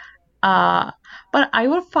gaze. But I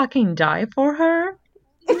would fucking die for her.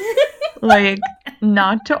 Like,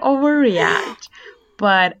 not to overreact,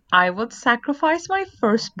 but I would sacrifice my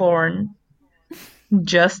firstborn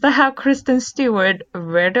just to have Kristen Stewart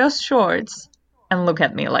wear those shorts and look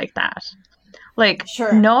at me like that. Like,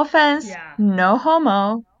 Sure. no offense, Yeah. no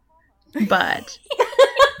homo, but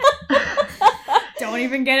Don't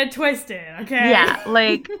even get it twisted, okay? yeah,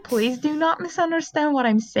 like, please do not misunderstand what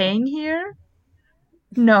I'm saying here.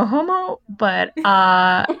 No homo, but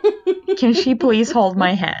can she please hold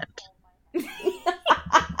my hand?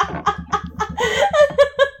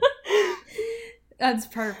 That's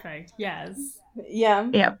perfect. Yes. Yeah.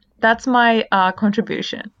 Yep, that's my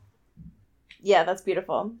contribution. Yeah, that's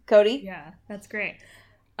beautiful. Cody? Yeah, that's great.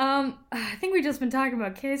 I think we've just been talking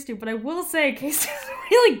about K-Stew, but I will say K-Stew's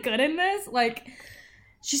really good in this. Like,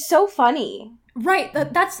 She's so funny. right,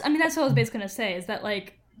 that's what I was basically gonna say, is that,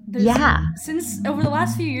 like, Yeah. since over the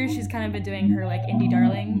last few years, she's kind of been doing her, like, indie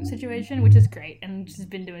darling situation, which is great, and she's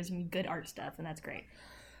been doing some good art stuff, and that's great.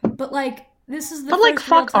 But, like, this is the But like,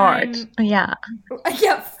 first real fuck art. time- Yeah.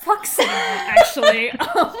 Yeah, fuck cinema, actually.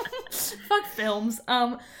 Fuck films.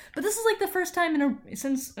 But this is like the first time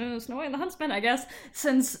since Snow White and the Huntsman, I guess,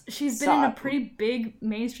 since she's been in a Stop. pretty big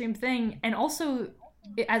mainstream thing, and also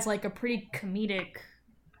as like a pretty comedic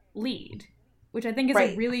lead, which I think is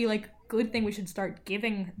Right. a really like good thing. We should start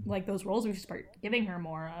giving like those roles. We should start giving her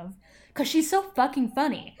more of, because she's so fucking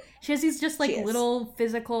funny. She has these just like She is. little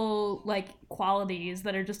physical like qualities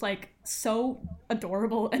that are just like so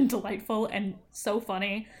adorable and delightful and so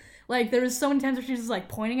funny. Like, there was so many times where she's just, like,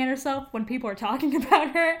 pointing at herself when people are talking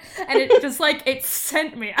about her, and it just, like, it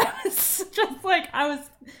sent me. I was just, like, it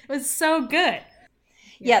was so good.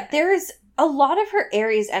 Yeah, there's a lot of her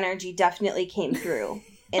Aries energy definitely came through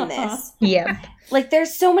in this. Yeah. Like,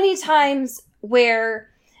 there's so many times where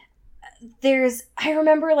I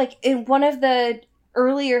remember, like, in one of the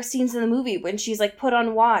earlier scenes in the movie when she's, like, put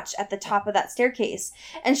on watch at the top of that staircase,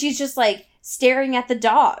 and she's just, like, staring at the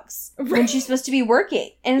dogs when she's supposed to be working.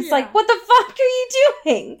 And it's Yeah. like, what the fuck are you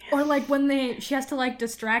doing? Or like when she has to like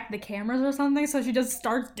distract the cameras or something, so she just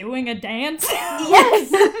starts doing a dance. Yes.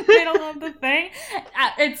 In the middle of the thing.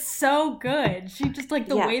 It's so good. She just like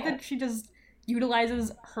the Yeah. way that she just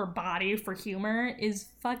utilizes her body for humor is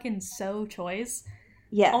fucking so choice.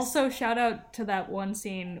 Yes. Also, shout out to that one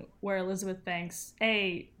scene where Elizabeth Banks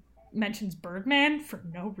mentions Birdman for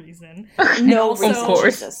no reason. no also- reason. Of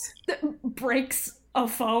course. Jesus. Breaks a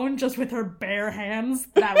phone just with her bare hands.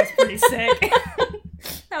 That was pretty sick.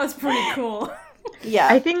 That was pretty cool. Yeah.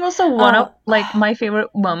 I think also one of like my favorite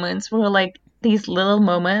moments were like these little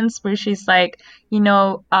moments where she's like,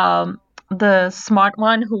 the smart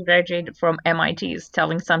one who graduated from MIT is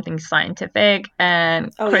telling something scientific,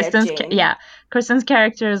 and Oh, yeah, Jane. Kristen's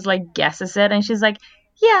character is like guesses it, and she's like,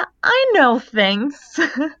 "Yeah, I know things."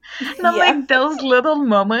 And I'm Yeah. like, those little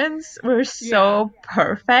moments were so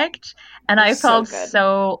perfect, and I So felt good.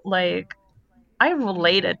 so like I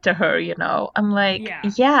related to her. I'm like,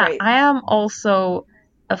 Yeah. Right. I am also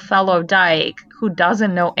a fellow dyke who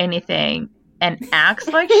doesn't know anything and acts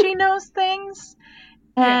like she knows things.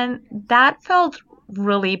 And that felt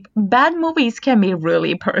really... Bad movies can be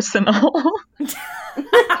really personal.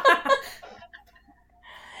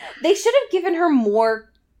 They should have given her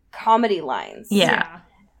more comedy lines. Yeah.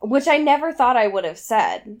 Which I never thought I would have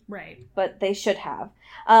said, Right. but they should have.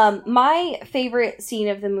 My favorite scene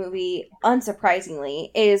of the movie,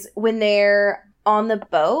 unsurprisingly, is when they're on the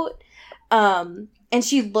boat, and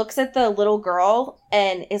she looks at the little girl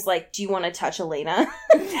and is like, "Do you want to touch Elena?"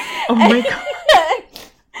 Oh my god.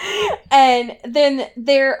 And then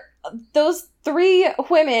those three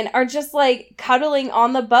women are just like cuddling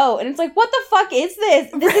on the boat, and it's like, what the fuck is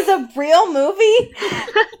this? This is a real movie?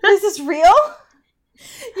 This is real?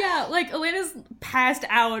 Yeah, like Elena's passed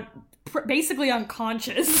out, basically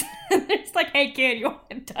unconscious. It's like, hey kid, you want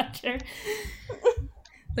to touch her?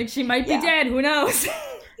 Like she might be Yeah. dead. Who knows?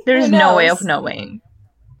 There's Who no way knows? of knowing.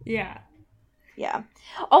 Yeah. Yeah.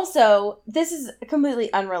 Also, this is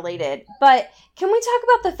completely unrelated, but can we talk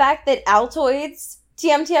about the fact that Altoids,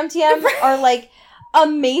 TM, are like a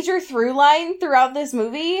major through line throughout this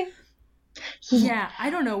movie? Yeah, I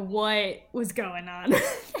don't know what was going on.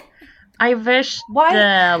 I wish Why-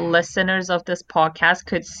 the listeners of this podcast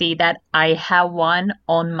could see that I have one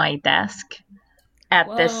on my desk at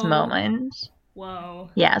this Whoa. moment. Whoa.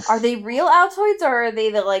 Yes. Are they real Altoids, or are they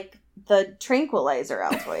the tranquilizer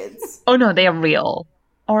Altoids? Oh no, they are real.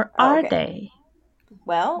 Or Oh, are okay. they?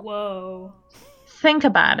 Well, Whoa. Think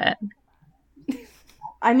about it.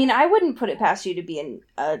 I mean, I wouldn't put it past you to be an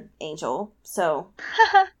angel, so...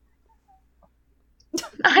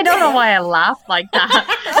 I don't know why I laughed like that.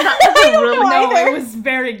 That was a really, No, Either. it was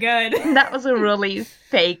very good. that was a really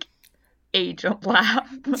fake angel laugh.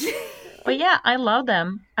 But yeah, I love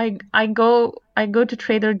them. I go to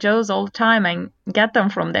Trader Joe's all the time and get them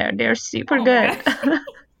from there. They're super Oh, good.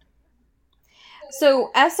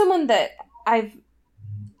 So, as someone that I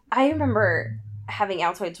remember having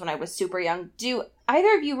Altoids when I was super young, do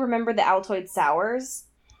either of you remember the Altoid sours?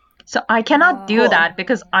 So I cannot do Cool. that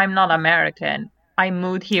because I'm not American. I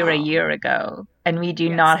moved here a Oh. year ago, and we do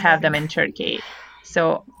Yes, not I have know. them in Turkey.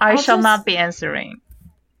 So I I'll shall just- not be answering.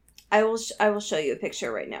 I will show you a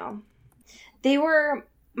picture right now. They were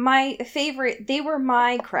my favorite. They were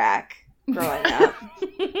my crack growing up.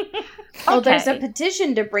 Oh, there's a Okay.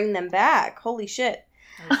 petition to bring them back. Holy shit.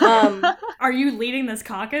 Are you leading this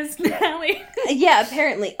caucus, Allie? Yeah,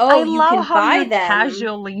 apparently. Oh, I you love can how buy you them.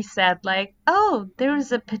 casually said like, "Oh,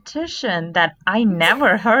 there's a petition that I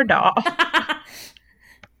never heard of."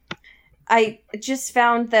 I just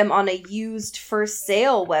found them on a used for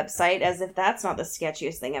sale website, as if that's not the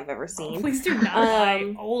sketchiest thing I've ever seen. Please do not buy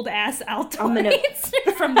Um, old ass I'm Altoids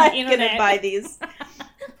from the I'm internet. gonna buy these.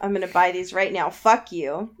 I'm gonna buy these right now. Fuck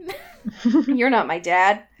you. You're not my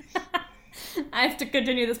dad. I have to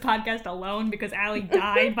continue this podcast alone because Allie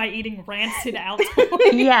died by eating rancid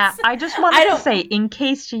Altoids. Yeah, I just wanted I to don't- say, in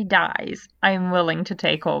case she dies, I'm willing to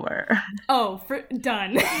take over. Oh,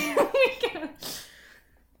 done.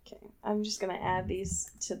 Okay, I'm just gonna add these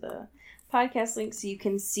to the podcast link so you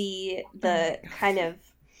can see the kind of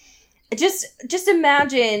just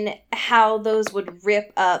imagine how those would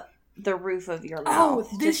rip up the roof of your Oh, mouth.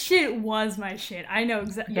 this Just- shit was my shit. I know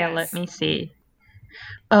exactly. Yeah, let me see.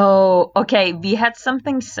 Oh, okay. We had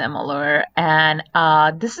something similar, and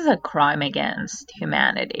this is a crime against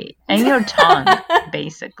humanity and your tongue,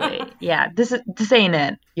 basically. Yeah, this ain't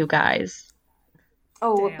it, you guys.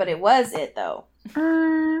 Oh, Damn. but it was it though.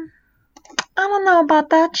 I don't know about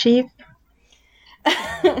that, Chief.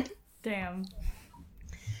 Damn.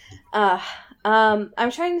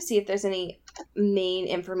 I'm trying to see if there's any main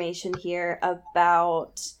information here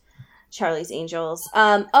about Charlie's Angels.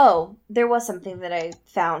 There was something that I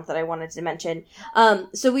found that I wanted to mention.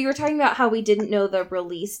 So we were talking about how we didn't know the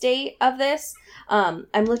release date of this. I'm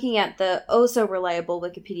looking at the oh-so-reliable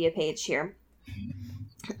Wikipedia page here.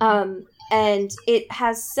 And it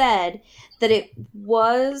has said that it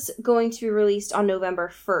was going to be released on November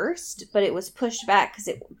 1st, but it was pushed back because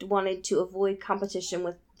it wanted to avoid competition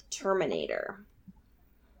with Terminator.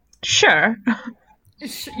 Sure.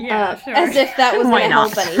 Yeah, sure. As if that was Why going to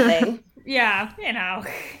not? help anything. Yeah, you know.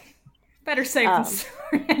 Better safe than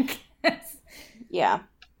sorry, I guess. Yeah.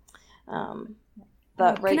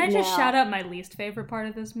 But right now... Can I just shout out my least favorite part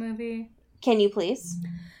of this movie? Can you please?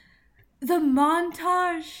 The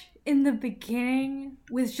montage in the beginning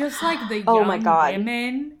with just like the Oh young my God.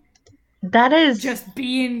 women That is just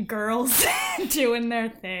being girls doing their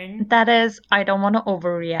thing. I don't want to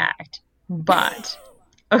overreact, but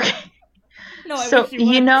okay. No, I So wish you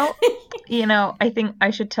would. I think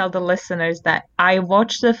I should tell the listeners that I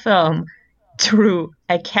watched the film through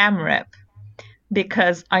a cam rip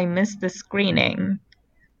because I missed the screening.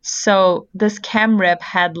 So this cam rip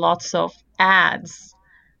had lots of ads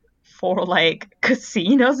for like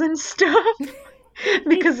casinos and stuff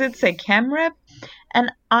because it's a cam rip.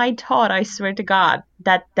 And I thought, I swear to God,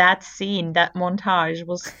 that scene, that montage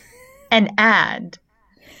was an ad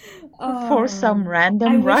for some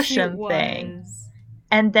random Russian thing.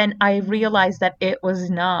 And then I realized that it was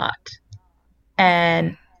not.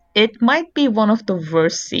 And it might be one of the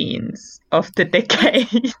worst scenes of the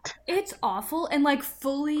decade. It's awful, and like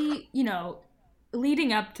fully,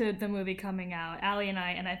 leading up to the movie coming out, Allie and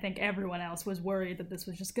I think everyone else was worried that this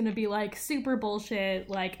was just gonna be like super bullshit,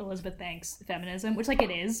 like Elizabeth Banks feminism, which like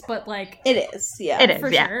it is, but like It is, yeah. It is,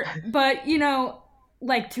 for yeah. sure. But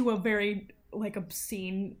like to a very like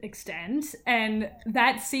obscene extent, and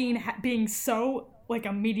that scene being so like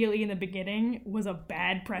immediately in the beginning was a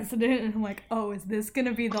bad precedent, and I'm like, oh, is this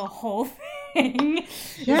gonna be the whole thing?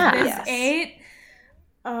 Yeah. Is this Yes.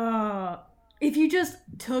 it? If you just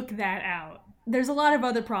took that out, there's a lot of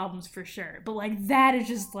other problems for sure, but like that is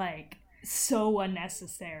just like so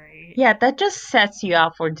unnecessary. Yeah, that just sets you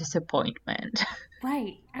up for disappointment.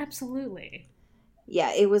 Right, absolutely.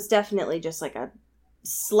 Yeah, it was definitely just like a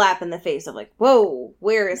slap in the face of like, whoa,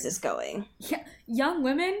 where is this going? Yeah, young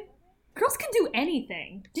women, girls can do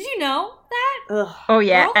anything. Did you know that? Ugh. Oh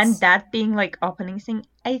yeah, Girls? and that being like opening scene,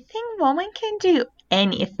 I think women can do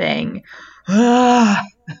anything. Ugh.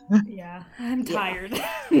 Yeah, I'm tired.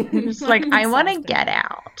 It's like, I'm I want to exhausted. get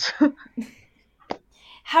out.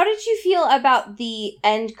 How did you feel about the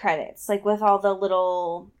end credits, like with all the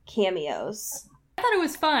little cameos? I thought it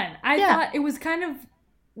was fun. I Yeah. thought it was kind of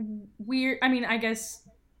weird. I mean, I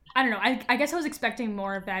don't know. I guess I was expecting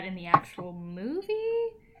more of that in the actual movie.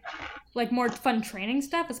 Like more fun training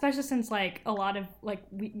stuff, especially since like a lot of like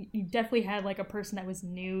you definitely had like a person that was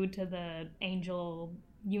new to the Angel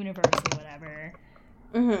universe or whatever.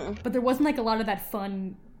 Mm-hmm. But there wasn't like a lot of that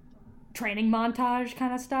fun training montage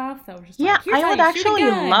kind of stuff. That was just Yeah, like, here's I how would you shoot a actually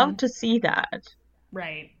gun. love to see that.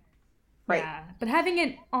 Right. Right. Yeah. But having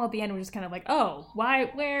it all at the end was just kind of like, oh, why,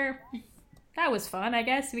 where? That was fun, I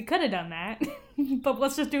guess. We could have done that. But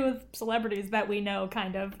let's just do it with celebrities that we know,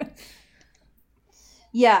 kind of.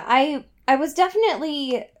 Yeah, I was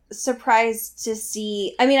definitely surprised to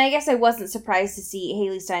see. I mean, I guess I wasn't surprised to see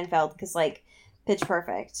Haley Steinfeld because, like, Pitch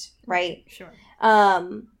Perfect, right? Sure.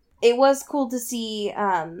 It was cool to see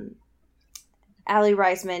Aly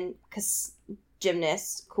Reisman because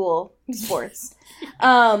gymnast, cool, sports.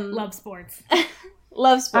 Love sports.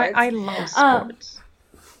 Love sports. I love sports.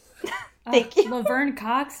 Thank you. Laverne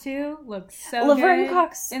Cox, too, looks so Laverne good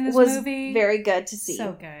Cox in this was movie. very good to see.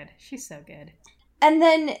 So good. She's so good. And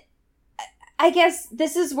then I guess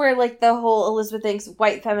this is where like the whole Elizabeth Banks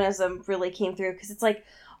white feminism really came through because it's like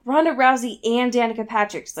Ronda Rousey and Danica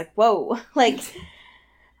Patrick's like, whoa. Like,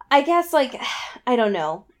 I guess like, I don't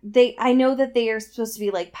know. I know that they are supposed to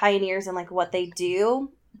be like pioneers in like what they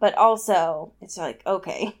do, but also it's like,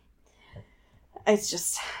 okay. It's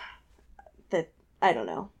just that, I don't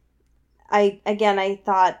know. I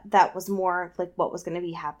thought that was more like what was going to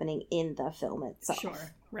be happening in the film itself.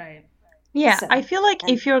 Sure. Right. Yeah, So, I feel like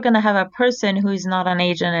and- if you're gonna have a person who's not an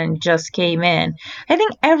agent and just came in, I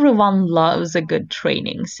think everyone loves a good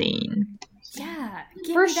training scene. Yeah.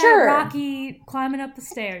 Give For me sure. that Rocky climbing up the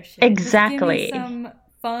stairs shit. Exactly. Just give me some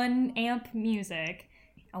fun amp music.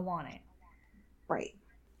 I want it. Right.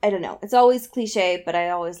 I don't know. It's always cliche, but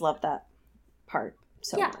I always love that part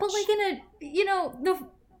so yeah, much. but like in a,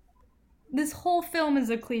 this whole film is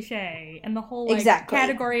a cliche, and the whole like Exactly.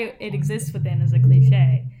 category it exists within is a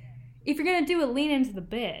cliche. if you're gonna do it, lean into the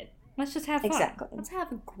bit. Let's just have fun. Exactly. Let's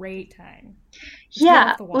have a great time.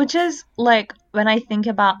 Yeah, off the wall. which is like when I think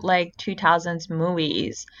about like 2000s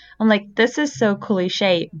movies, I'm like, this is so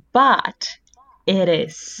cliche, but it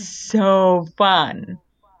is so fun.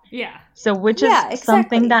 Yeah. So, which Yeah, is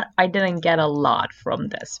something exactly. that I didn't get a lot from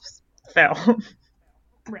this film.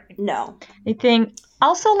 Right. No. I think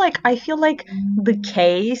also like I feel like the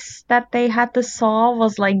case that they had to solve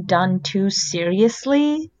was like done too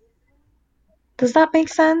seriously. Does that make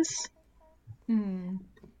sense? Hmm.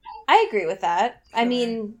 I agree with that. I Sure.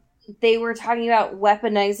 mean, they were talking about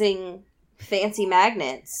weaponizing fancy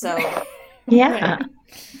magnets, so Yeah. Right.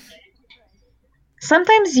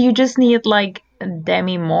 Sometimes you just need like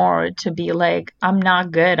Demi Moore to be like, I'm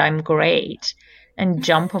not good, I'm great, and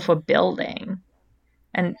jump off a building.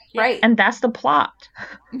 And right. and that's the plot.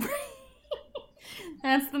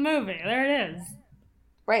 That's the movie. There it is.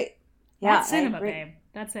 Right. Yeah, That's cinema, I agree. babe.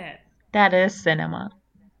 That's it. That is cinema.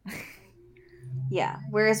 Yeah.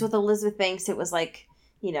 Whereas with Elizabeth Banks, it was like,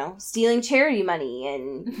 you know, stealing charity money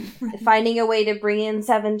and finding a way to bring in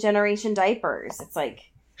 7th-generation diapers. It's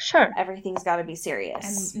like Sure. everything's got to be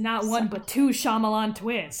serious. And not one but two Shyamalan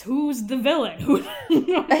twists. Who's the villain? Who?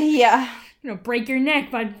 Yeah. Break your neck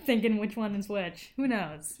by thinking which one is which. Who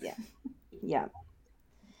knows? Yeah.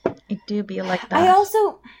 It do be like that.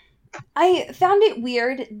 I found it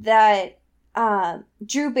weird that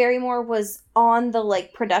Drew Barrymore was on the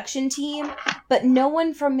like production team, but no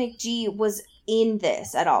one from McG was in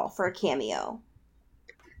this at all for a cameo.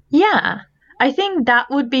 Yeah. I think that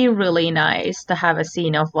would be really nice to have a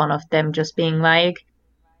scene of one of them just being like,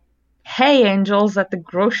 hey, angels at the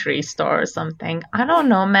grocery store or something. I don't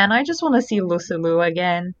know, man. I just want to see Lucy Liu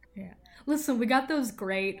again. Yeah. Listen, we got those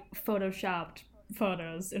great photoshopped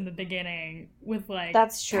photos in the beginning with like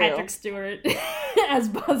That's true. Patrick Stewart as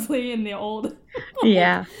Buzzley in the old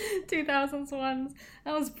Yeah. 2000s ones.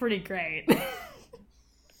 That was pretty great.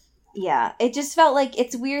 Yeah, it just felt like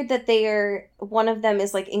it's weird that one of them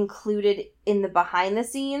is like included in the behind the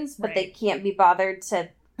scenes, but they Right. can't be bothered to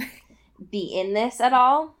be in this at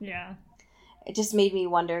all. Yeah. It just made me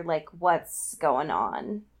wonder like what's going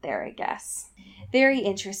on there, I guess. Very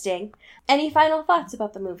interesting. Any final thoughts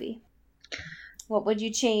about the movie? What would you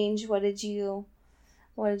change? What did you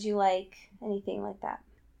like? Anything like that?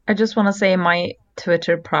 I just want to say my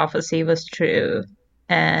Twitter prophecy was true.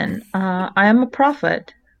 And I am a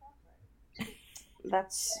prophet.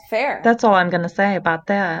 That's fair. That's all I'm going to say about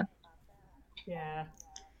that. Yeah.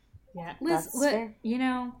 Yeah. That's fair.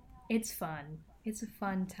 It's fun. It's a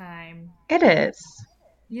fun time. It is.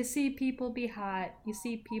 You see people be hot. You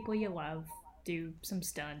see people you love do some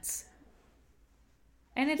stunts.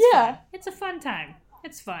 And it's Yeah. fun. It's a fun time.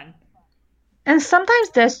 It's fun. And sometimes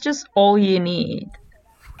that's just all you need.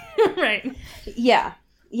 Right. Yeah.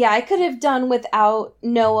 Yeah, I could have done without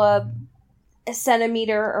Noah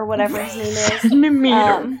Centimeter or whatever his name is.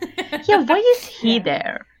 Centimeter. Yeah, why is he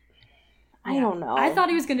there? I don't know. I thought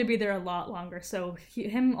he was going to be there a lot longer, so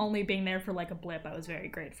him only being there for like a blip, I was very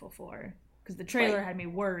grateful for. Because the trailer Right. had me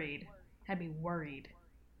worried.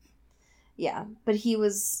 Yeah, but he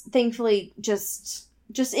was thankfully just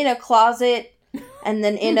in a closet and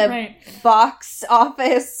then in a Right. box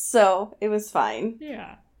office, so it was fine.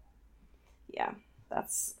 Yeah. Yeah,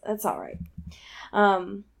 that's all right.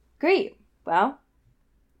 Great. Well,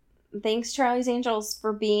 thanks Charlie's Angels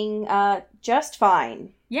for being just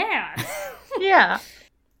fine. Yeah. Yeah.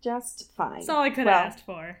 Just fine. That's all I could Well, have asked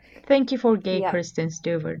for. Thank you for gay Yeah. Kristen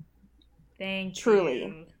Stewart. Thank Truly.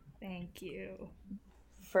 you. Thank you.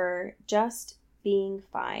 for just being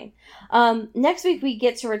fine. Next week we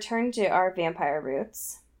get to return to our vampire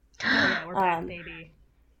roots. Oh, yeah, we're back, Um, baby.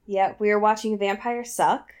 Yeah, we are watching Vampire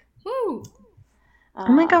Suck. Woo! Oh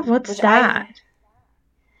my god, what's which that?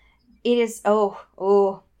 It is oh.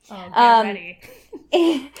 Oh, get ready.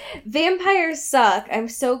 Vampires Suck. I'm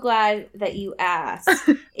so glad that you asked.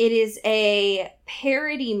 It is a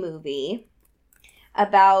parody movie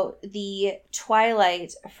about the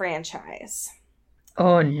Twilight franchise.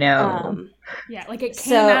 Oh no. Yeah, like it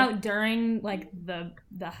came So- out during like the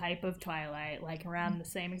hype of Twilight, like around the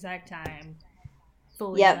same exact time.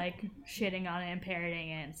 Fully Yep. like shitting on it and parodying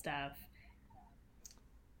it and stuff.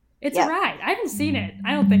 It's Yep. a ride. I haven't seen it,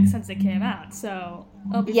 I don't think, since it came out, so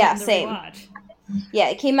I'll be Yeah, fun to same. rewatch. Yeah,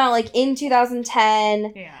 it came out like in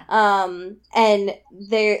 2010. Yeah. And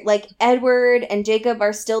they're like Edward and Jacob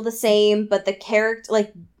are still the same, but the character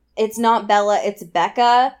like it's not Bella, it's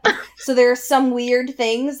Becca. So there are some weird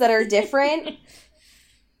things that are different.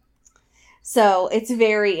 So it's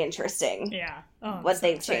very interesting Yeah. Oh, I'm what so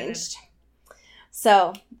they've excited. changed.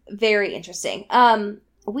 So very interesting.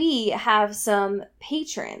 we have some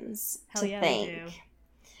patrons Hell to yeah, thank. we do.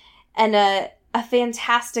 And a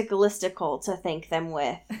fantastic listicle to thank them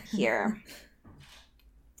with here.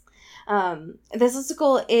 This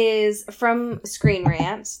listicle is from Screen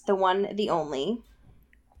Rant, the one, the only.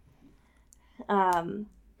 And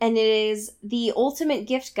it is the ultimate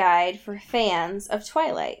gift guide for fans of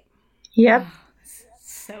Twilight. Yep.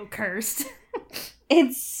 So cursed.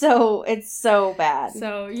 It's so bad.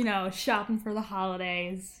 So, you know, shopping for the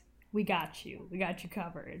holidays. We got you. We got you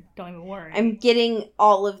covered. Don't even worry. I'm getting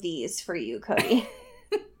all of these for you, Cody.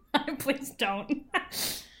 Please don't.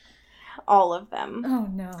 All of them. Oh,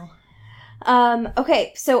 no.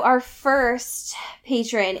 Okay, so our first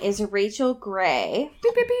patron is Rachel Gray.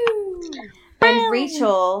 Pew, pew, pew. And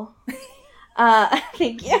Rachel,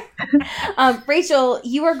 thank you. Rachel,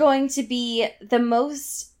 you are going to be the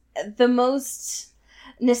most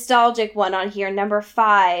nostalgic one on here. Number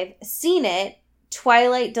 5, Seen It,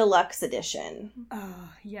 Twilight Deluxe Edition. Oh,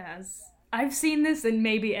 yes. I've seen this in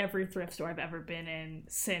maybe every thrift store I've ever been in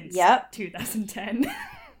since Yep. 2010.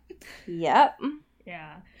 Yep.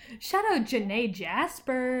 Yeah. Shout out Janae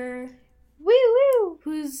Jasper, Woo woo.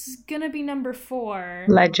 who's gonna be number 4.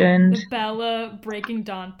 Legend. The Bella Breaking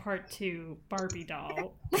Dawn Part 2 Barbie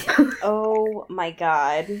doll. Oh my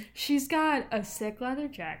god. She's got a sick leather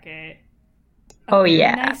jacket. Oh, very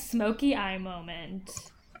yeah. Nice smoky eye moment.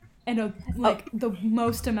 And the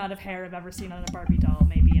most amount of hair I've ever seen on a Barbie doll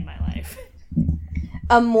maybe in my life.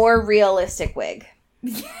 A more realistic wig.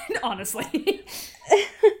 Honestly.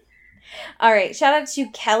 All right, shout out to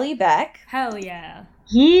Kelly Beck, Hell yeah.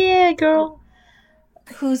 Yeah, girl.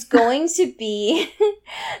 who's going to be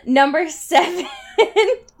number 7.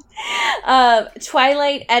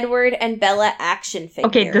 Twilight, Edward, and Bella action figures.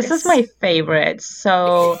 Okay, this is my favorite.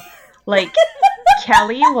 So, like,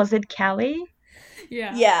 Kelly, was it Kelly?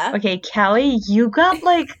 Yeah. Yeah. Okay, Kelly, you got,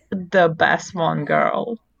 like, the best one,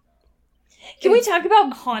 girl. Can we talk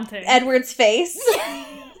about Haunting. Edward's face?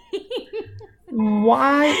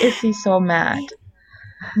 Why is he so mad?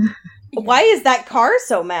 Why is that car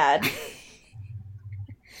so mad?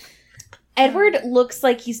 Edward looks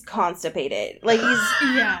like he's constipated. Like he's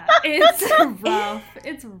Yeah, it's rough.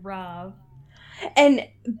 It's rough. and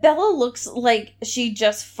Bella looks like she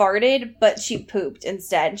just farted, but she pooped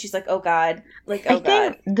instead. And she's like, "Oh God!" Like, "Oh I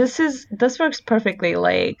think God!" this works perfectly.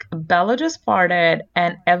 Like, Bella just farted,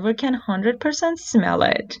 and Edward can 100% smell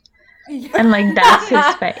it. And, like, that's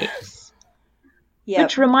his face. Yep.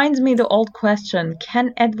 Which reminds me the old question,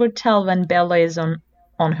 can Edward tell when Bella is on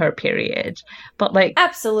her period? But, like,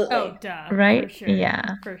 Absolutely. Oh, duh. Right? For sure.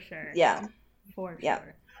 Yeah. For sure. Yeah. For Yeah.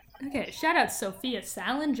 sure. Okay, shout out Sophia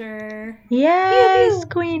Salinger, yes, Pew, pew.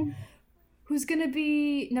 queen. who's gonna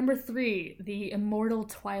be number 3, the Immortal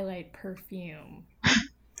Twilight perfume.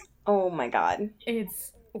 Oh my God.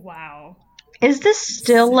 It's wow. Is this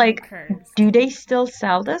still, So like, cursed. do they still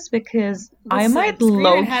sell this? Because I Listen, might Screen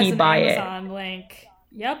Rant has low-key an buy it. Amazon link.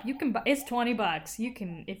 Yep, you can buy. It's $20. You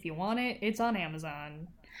can, if you want it. It's on Amazon.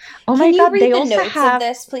 Oh Can my you god, read they the also notes have... of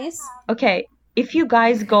this, please? Okay, if you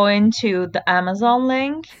guys go into the Amazon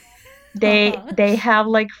link, they have,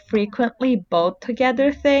 like, frequently both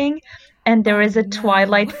together thing, and there is a no.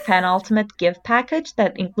 Twilight penultimate gift package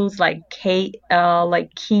that includes, like, keychains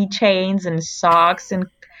and socks and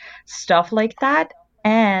stuff like that.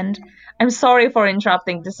 And I'm sorry for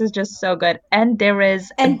interrupting, this is just so good. And there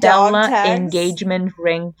is a And dog Bella tags. engagement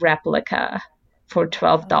ring replica for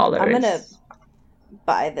 $12. I'm gonna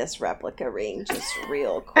buy this replica ring just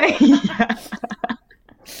real quick. Yeah.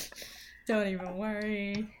 Don't even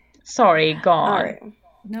worry. Sorry, go on. All right.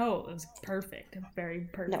 No, it was perfect. A very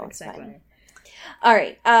perfect No, it's segue. fine. All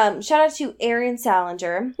right. Shout out to Erin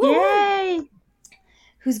Salinger, Yay!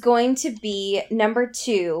 who's going to be number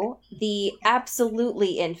 2, the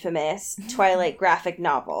absolutely infamous Twilight graphic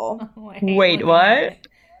novel. Oh, I hate Wait, looking what? at it.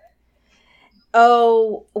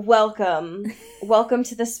 Oh, welcome. Welcome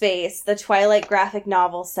to the space, the Twilight graphic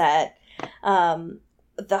novel set.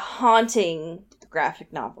 The haunting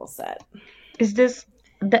graphic novel set. Is this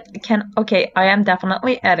okay, I am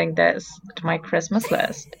definitely adding this to my Christmas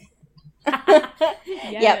list.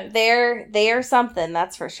 Yep, they are something,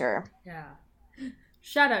 that's for sure. Yeah.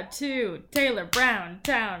 Shout out to Taylor Brown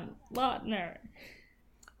Town Lautner,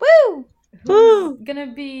 Woo! Woo!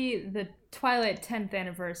 gonna be the Twilight 10th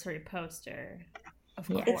anniversary poster. Of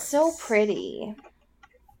Yeah. course. It's so pretty.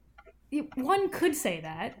 One could say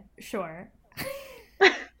that, sure.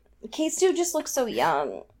 K2 just looks so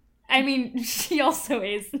young. I mean, she also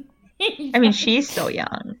is. I mean, she's so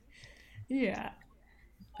young. Yeah.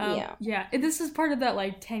 Yeah. Yeah. This is part of that,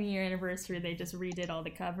 like, 10-year anniversary. They just redid all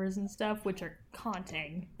the covers and stuff, which are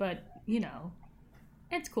haunting, but, you know.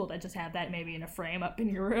 it's cool to just have that maybe in a frame up in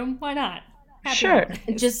your room. Why not? Happy Sure.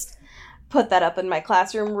 holidays. Just put that up in my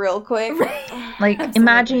classroom real quick. Like,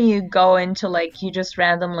 imagine you go into, like, you just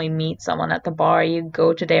randomly meet someone at the bar, you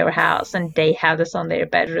go to their house, and they have this on their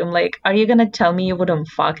bedroom. Like, are you gonna tell me you wouldn't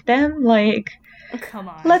fuck them? Like, Come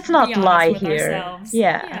on. let's not be honest lie with here. ourselves.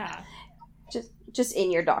 Yeah. Just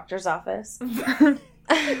in your doctor's office.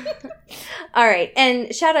 All right,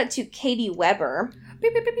 and shout out to Katie Weber,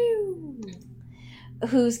 Pew, pew, pew, pew.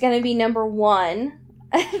 who's going to be number 1,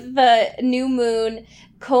 the New Moon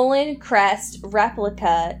colon crest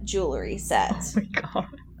replica jewelry set. Oh my god.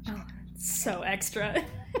 Oh, so extra.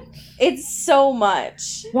 It's so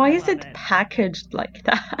much. Why I is love it it. packaged like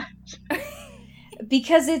that?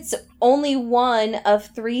 Because it's only one of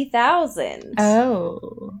 3,000.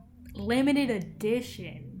 Oh. Limited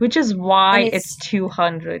edition. Which is why And it's it's-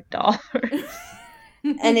 $200.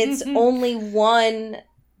 And it's only one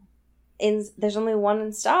there's only one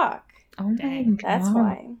in stock. Oh my Dang, god. That's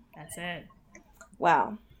why. That's it.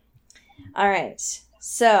 Wow. All right.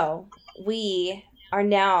 So we are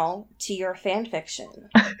now to your fan fiction.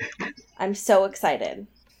 I'm so excited.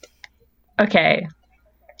 Okay.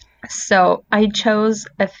 So I chose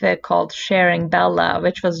a fic called Sharing Bella,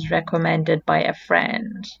 which was recommended by a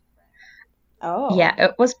friend. Oh. Yeah,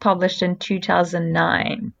 it was published in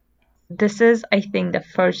 2009. This is, I think, the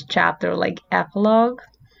first chapter, like epilogue.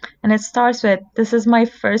 And it starts with, "This is my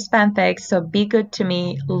first fanfic, so be good to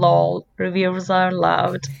me, lol. Reviews are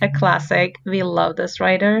loved. A classic. We love this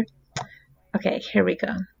writer." Okay, here we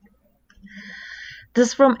go. This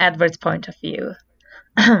is from Edward's point of view.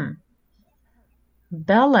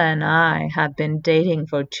 Bella and I had been dating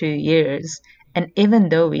for 2 years, and even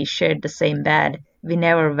though we shared the same bed, we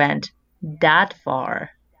never went that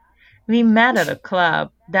far. We met at a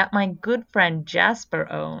club that my good friend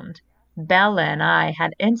Jasper owned. Bella and I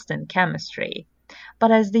had instant chemistry.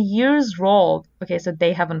 But as the years rolled, okay, so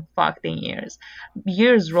they haven't fucked in years.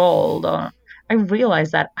 Years rolled on, I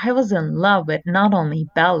realized that I was in love with not only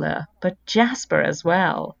Bella, but Jasper as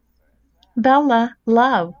well. "Bella,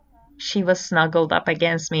 love." She was snuggled up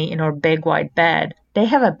against me in her big white bed. They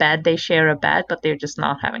have a bed, they share a bed, but they're just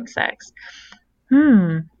not having sex.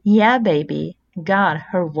 Yeah, baby. God,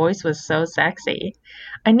 her voice was so sexy.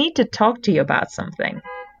 "I need to talk to you about something."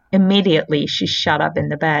 Immediately, she shut up in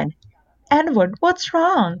the bed. "Edward, what's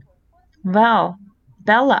wrong?" "Well,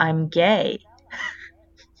 Bella, I'm gay."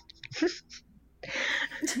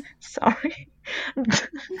 Sorry.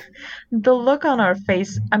 The look on her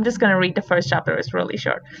face, I'm just going to read the first chapter, it's really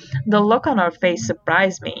short. The look on her face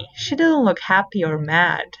surprised me. She didn't look happy or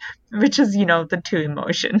mad, which is, the two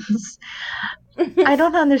emotions. "I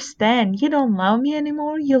don't understand. You don't love me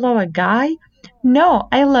anymore? You love a guy?" "No,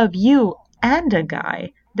 I love you and a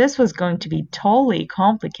guy. This was going to be totally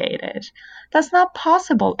complicated." "That's not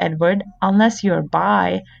possible, Edward, unless you're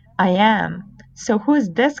bi." "I am." "So who is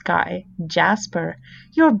this guy?" "Jasper."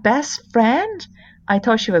 "Your best friend?" I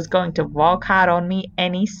thought she was going to walk out on me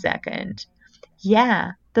any second.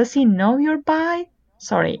 "Yeah. Does he know you're bi?"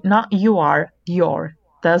 Sorry, not you are, you're.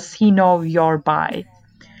 Does he know you're bi?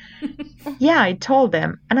 "Yeah, I told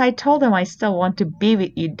him. And I told him I still want to be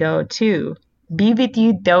with you though too." Be with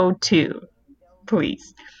you though too.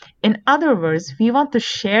 Please. "In other words, we want to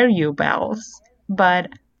share you, Bells." "But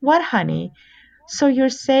what, honey? So you're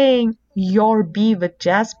saying you're be with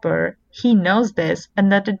Jasper, he knows this,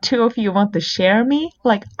 and that the two of you want to share me?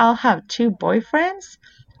 Like I'll have 2 boyfriends?"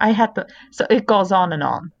 I had to, so it goes on and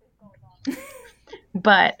on.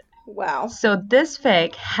 But Wow. so this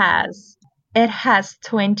fic has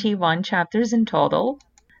 21 chapters in total.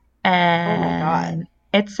 And Oh my God.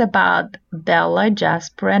 it's about Bella,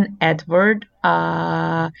 Jasper, and Edward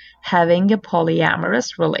having a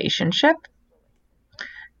polyamorous relationship.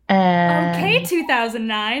 And Okay,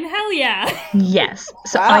 2009. Hell yeah. yes.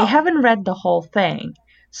 So Wow. I haven't read the whole thing.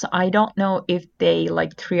 So I don't know if they,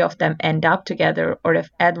 like, 3 of them end up together or if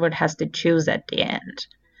Edward has to choose at the end.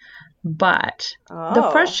 But the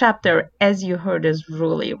Oh. first chapter, as you heard, is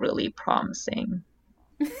really, really promising.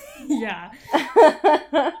 Yeah,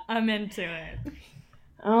 I'm into it.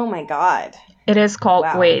 Oh my God. It is called,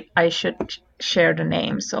 Wow. wait, I should share the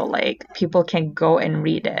name so, like, people can go and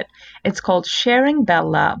read it. It's called Sharing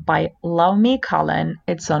Bella by Love Me Cullen.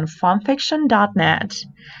 It's on fanfiction.net.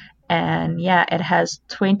 And yeah, it has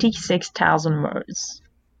 26,000 words.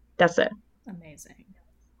 That's it. Amazing.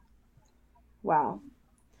 Wow.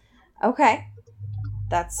 Okay.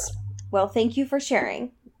 Well, thank you for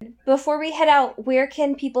sharing. Before we head out, where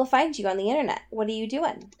can people find you on the internet? What are you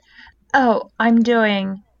doing? Oh, I'm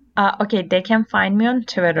doing, okay, they can find me on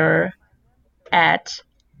Twitter at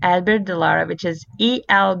Albert Delara, which is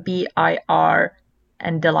ELBIR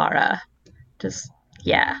and Dilara. Just,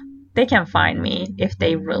 yeah, they can find me if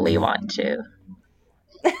they really want to.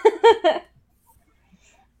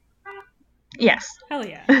 Yes. Hell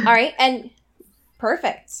yeah. All right, and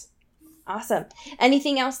perfect. Awesome.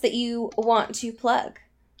 Anything else that you want to plug?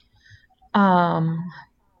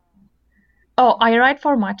 Oh, I write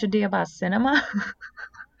for Much Ado About Cinema.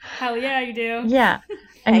 Hell yeah, you do. Yeah.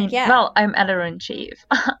 I Heck mean, yeah. well, I'm editor-in-chief.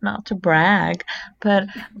 Not to brag, but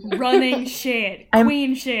Running shit. I'm-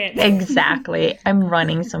 Queen shit. exactly. I'm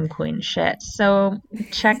running some queen shit. So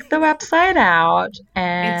check the website out.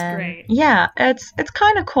 And great. yeah, it's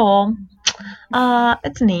kind of cool.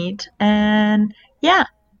 It's neat. And yeah,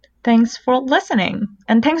 thanks for listening.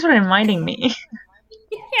 And thanks for reminding me.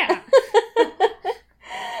 Yeah.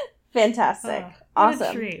 Fantastic. What Awesome.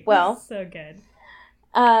 a treat. Well, That's so good.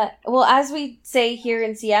 well, as we say here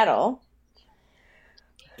in Seattle,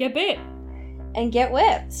 Get bit. and get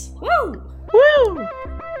whipped. Woo! Woo!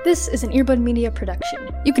 This is an Earbud Media production.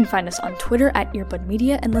 You can find us on Twitter at Earbud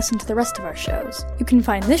Media and listen to the rest of our shows. You can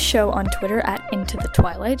find this show on Twitter at Into the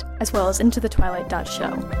Twilight, as well as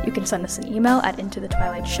intothetwilight.show. You can send us an email at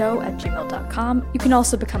intothetwilightshow@gmail.com. You can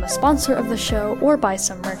also become a sponsor of the show or buy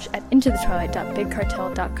some merch at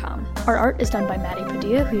intothetwilight.bigcartel.com. Our art is done by Maddie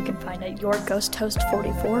Padilla, who you can find at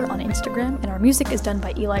YourGhostHost44 on Instagram, and our music is done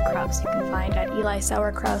by Eli Krause, you can find at Eli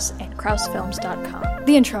Sauerkraus and KrausFilms.com.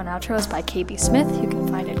 The intro and outro is by KB Smith, you can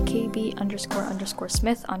find at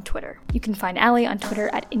KB__Smith on Twitter. You can find Allie on Twitter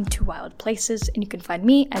at Into Wild Places, and you can find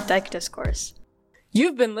me at Dyke Discourse.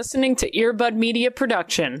 You've been listening to Earbud Media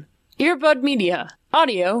Production. Earbud Media.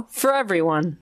 Audio for everyone.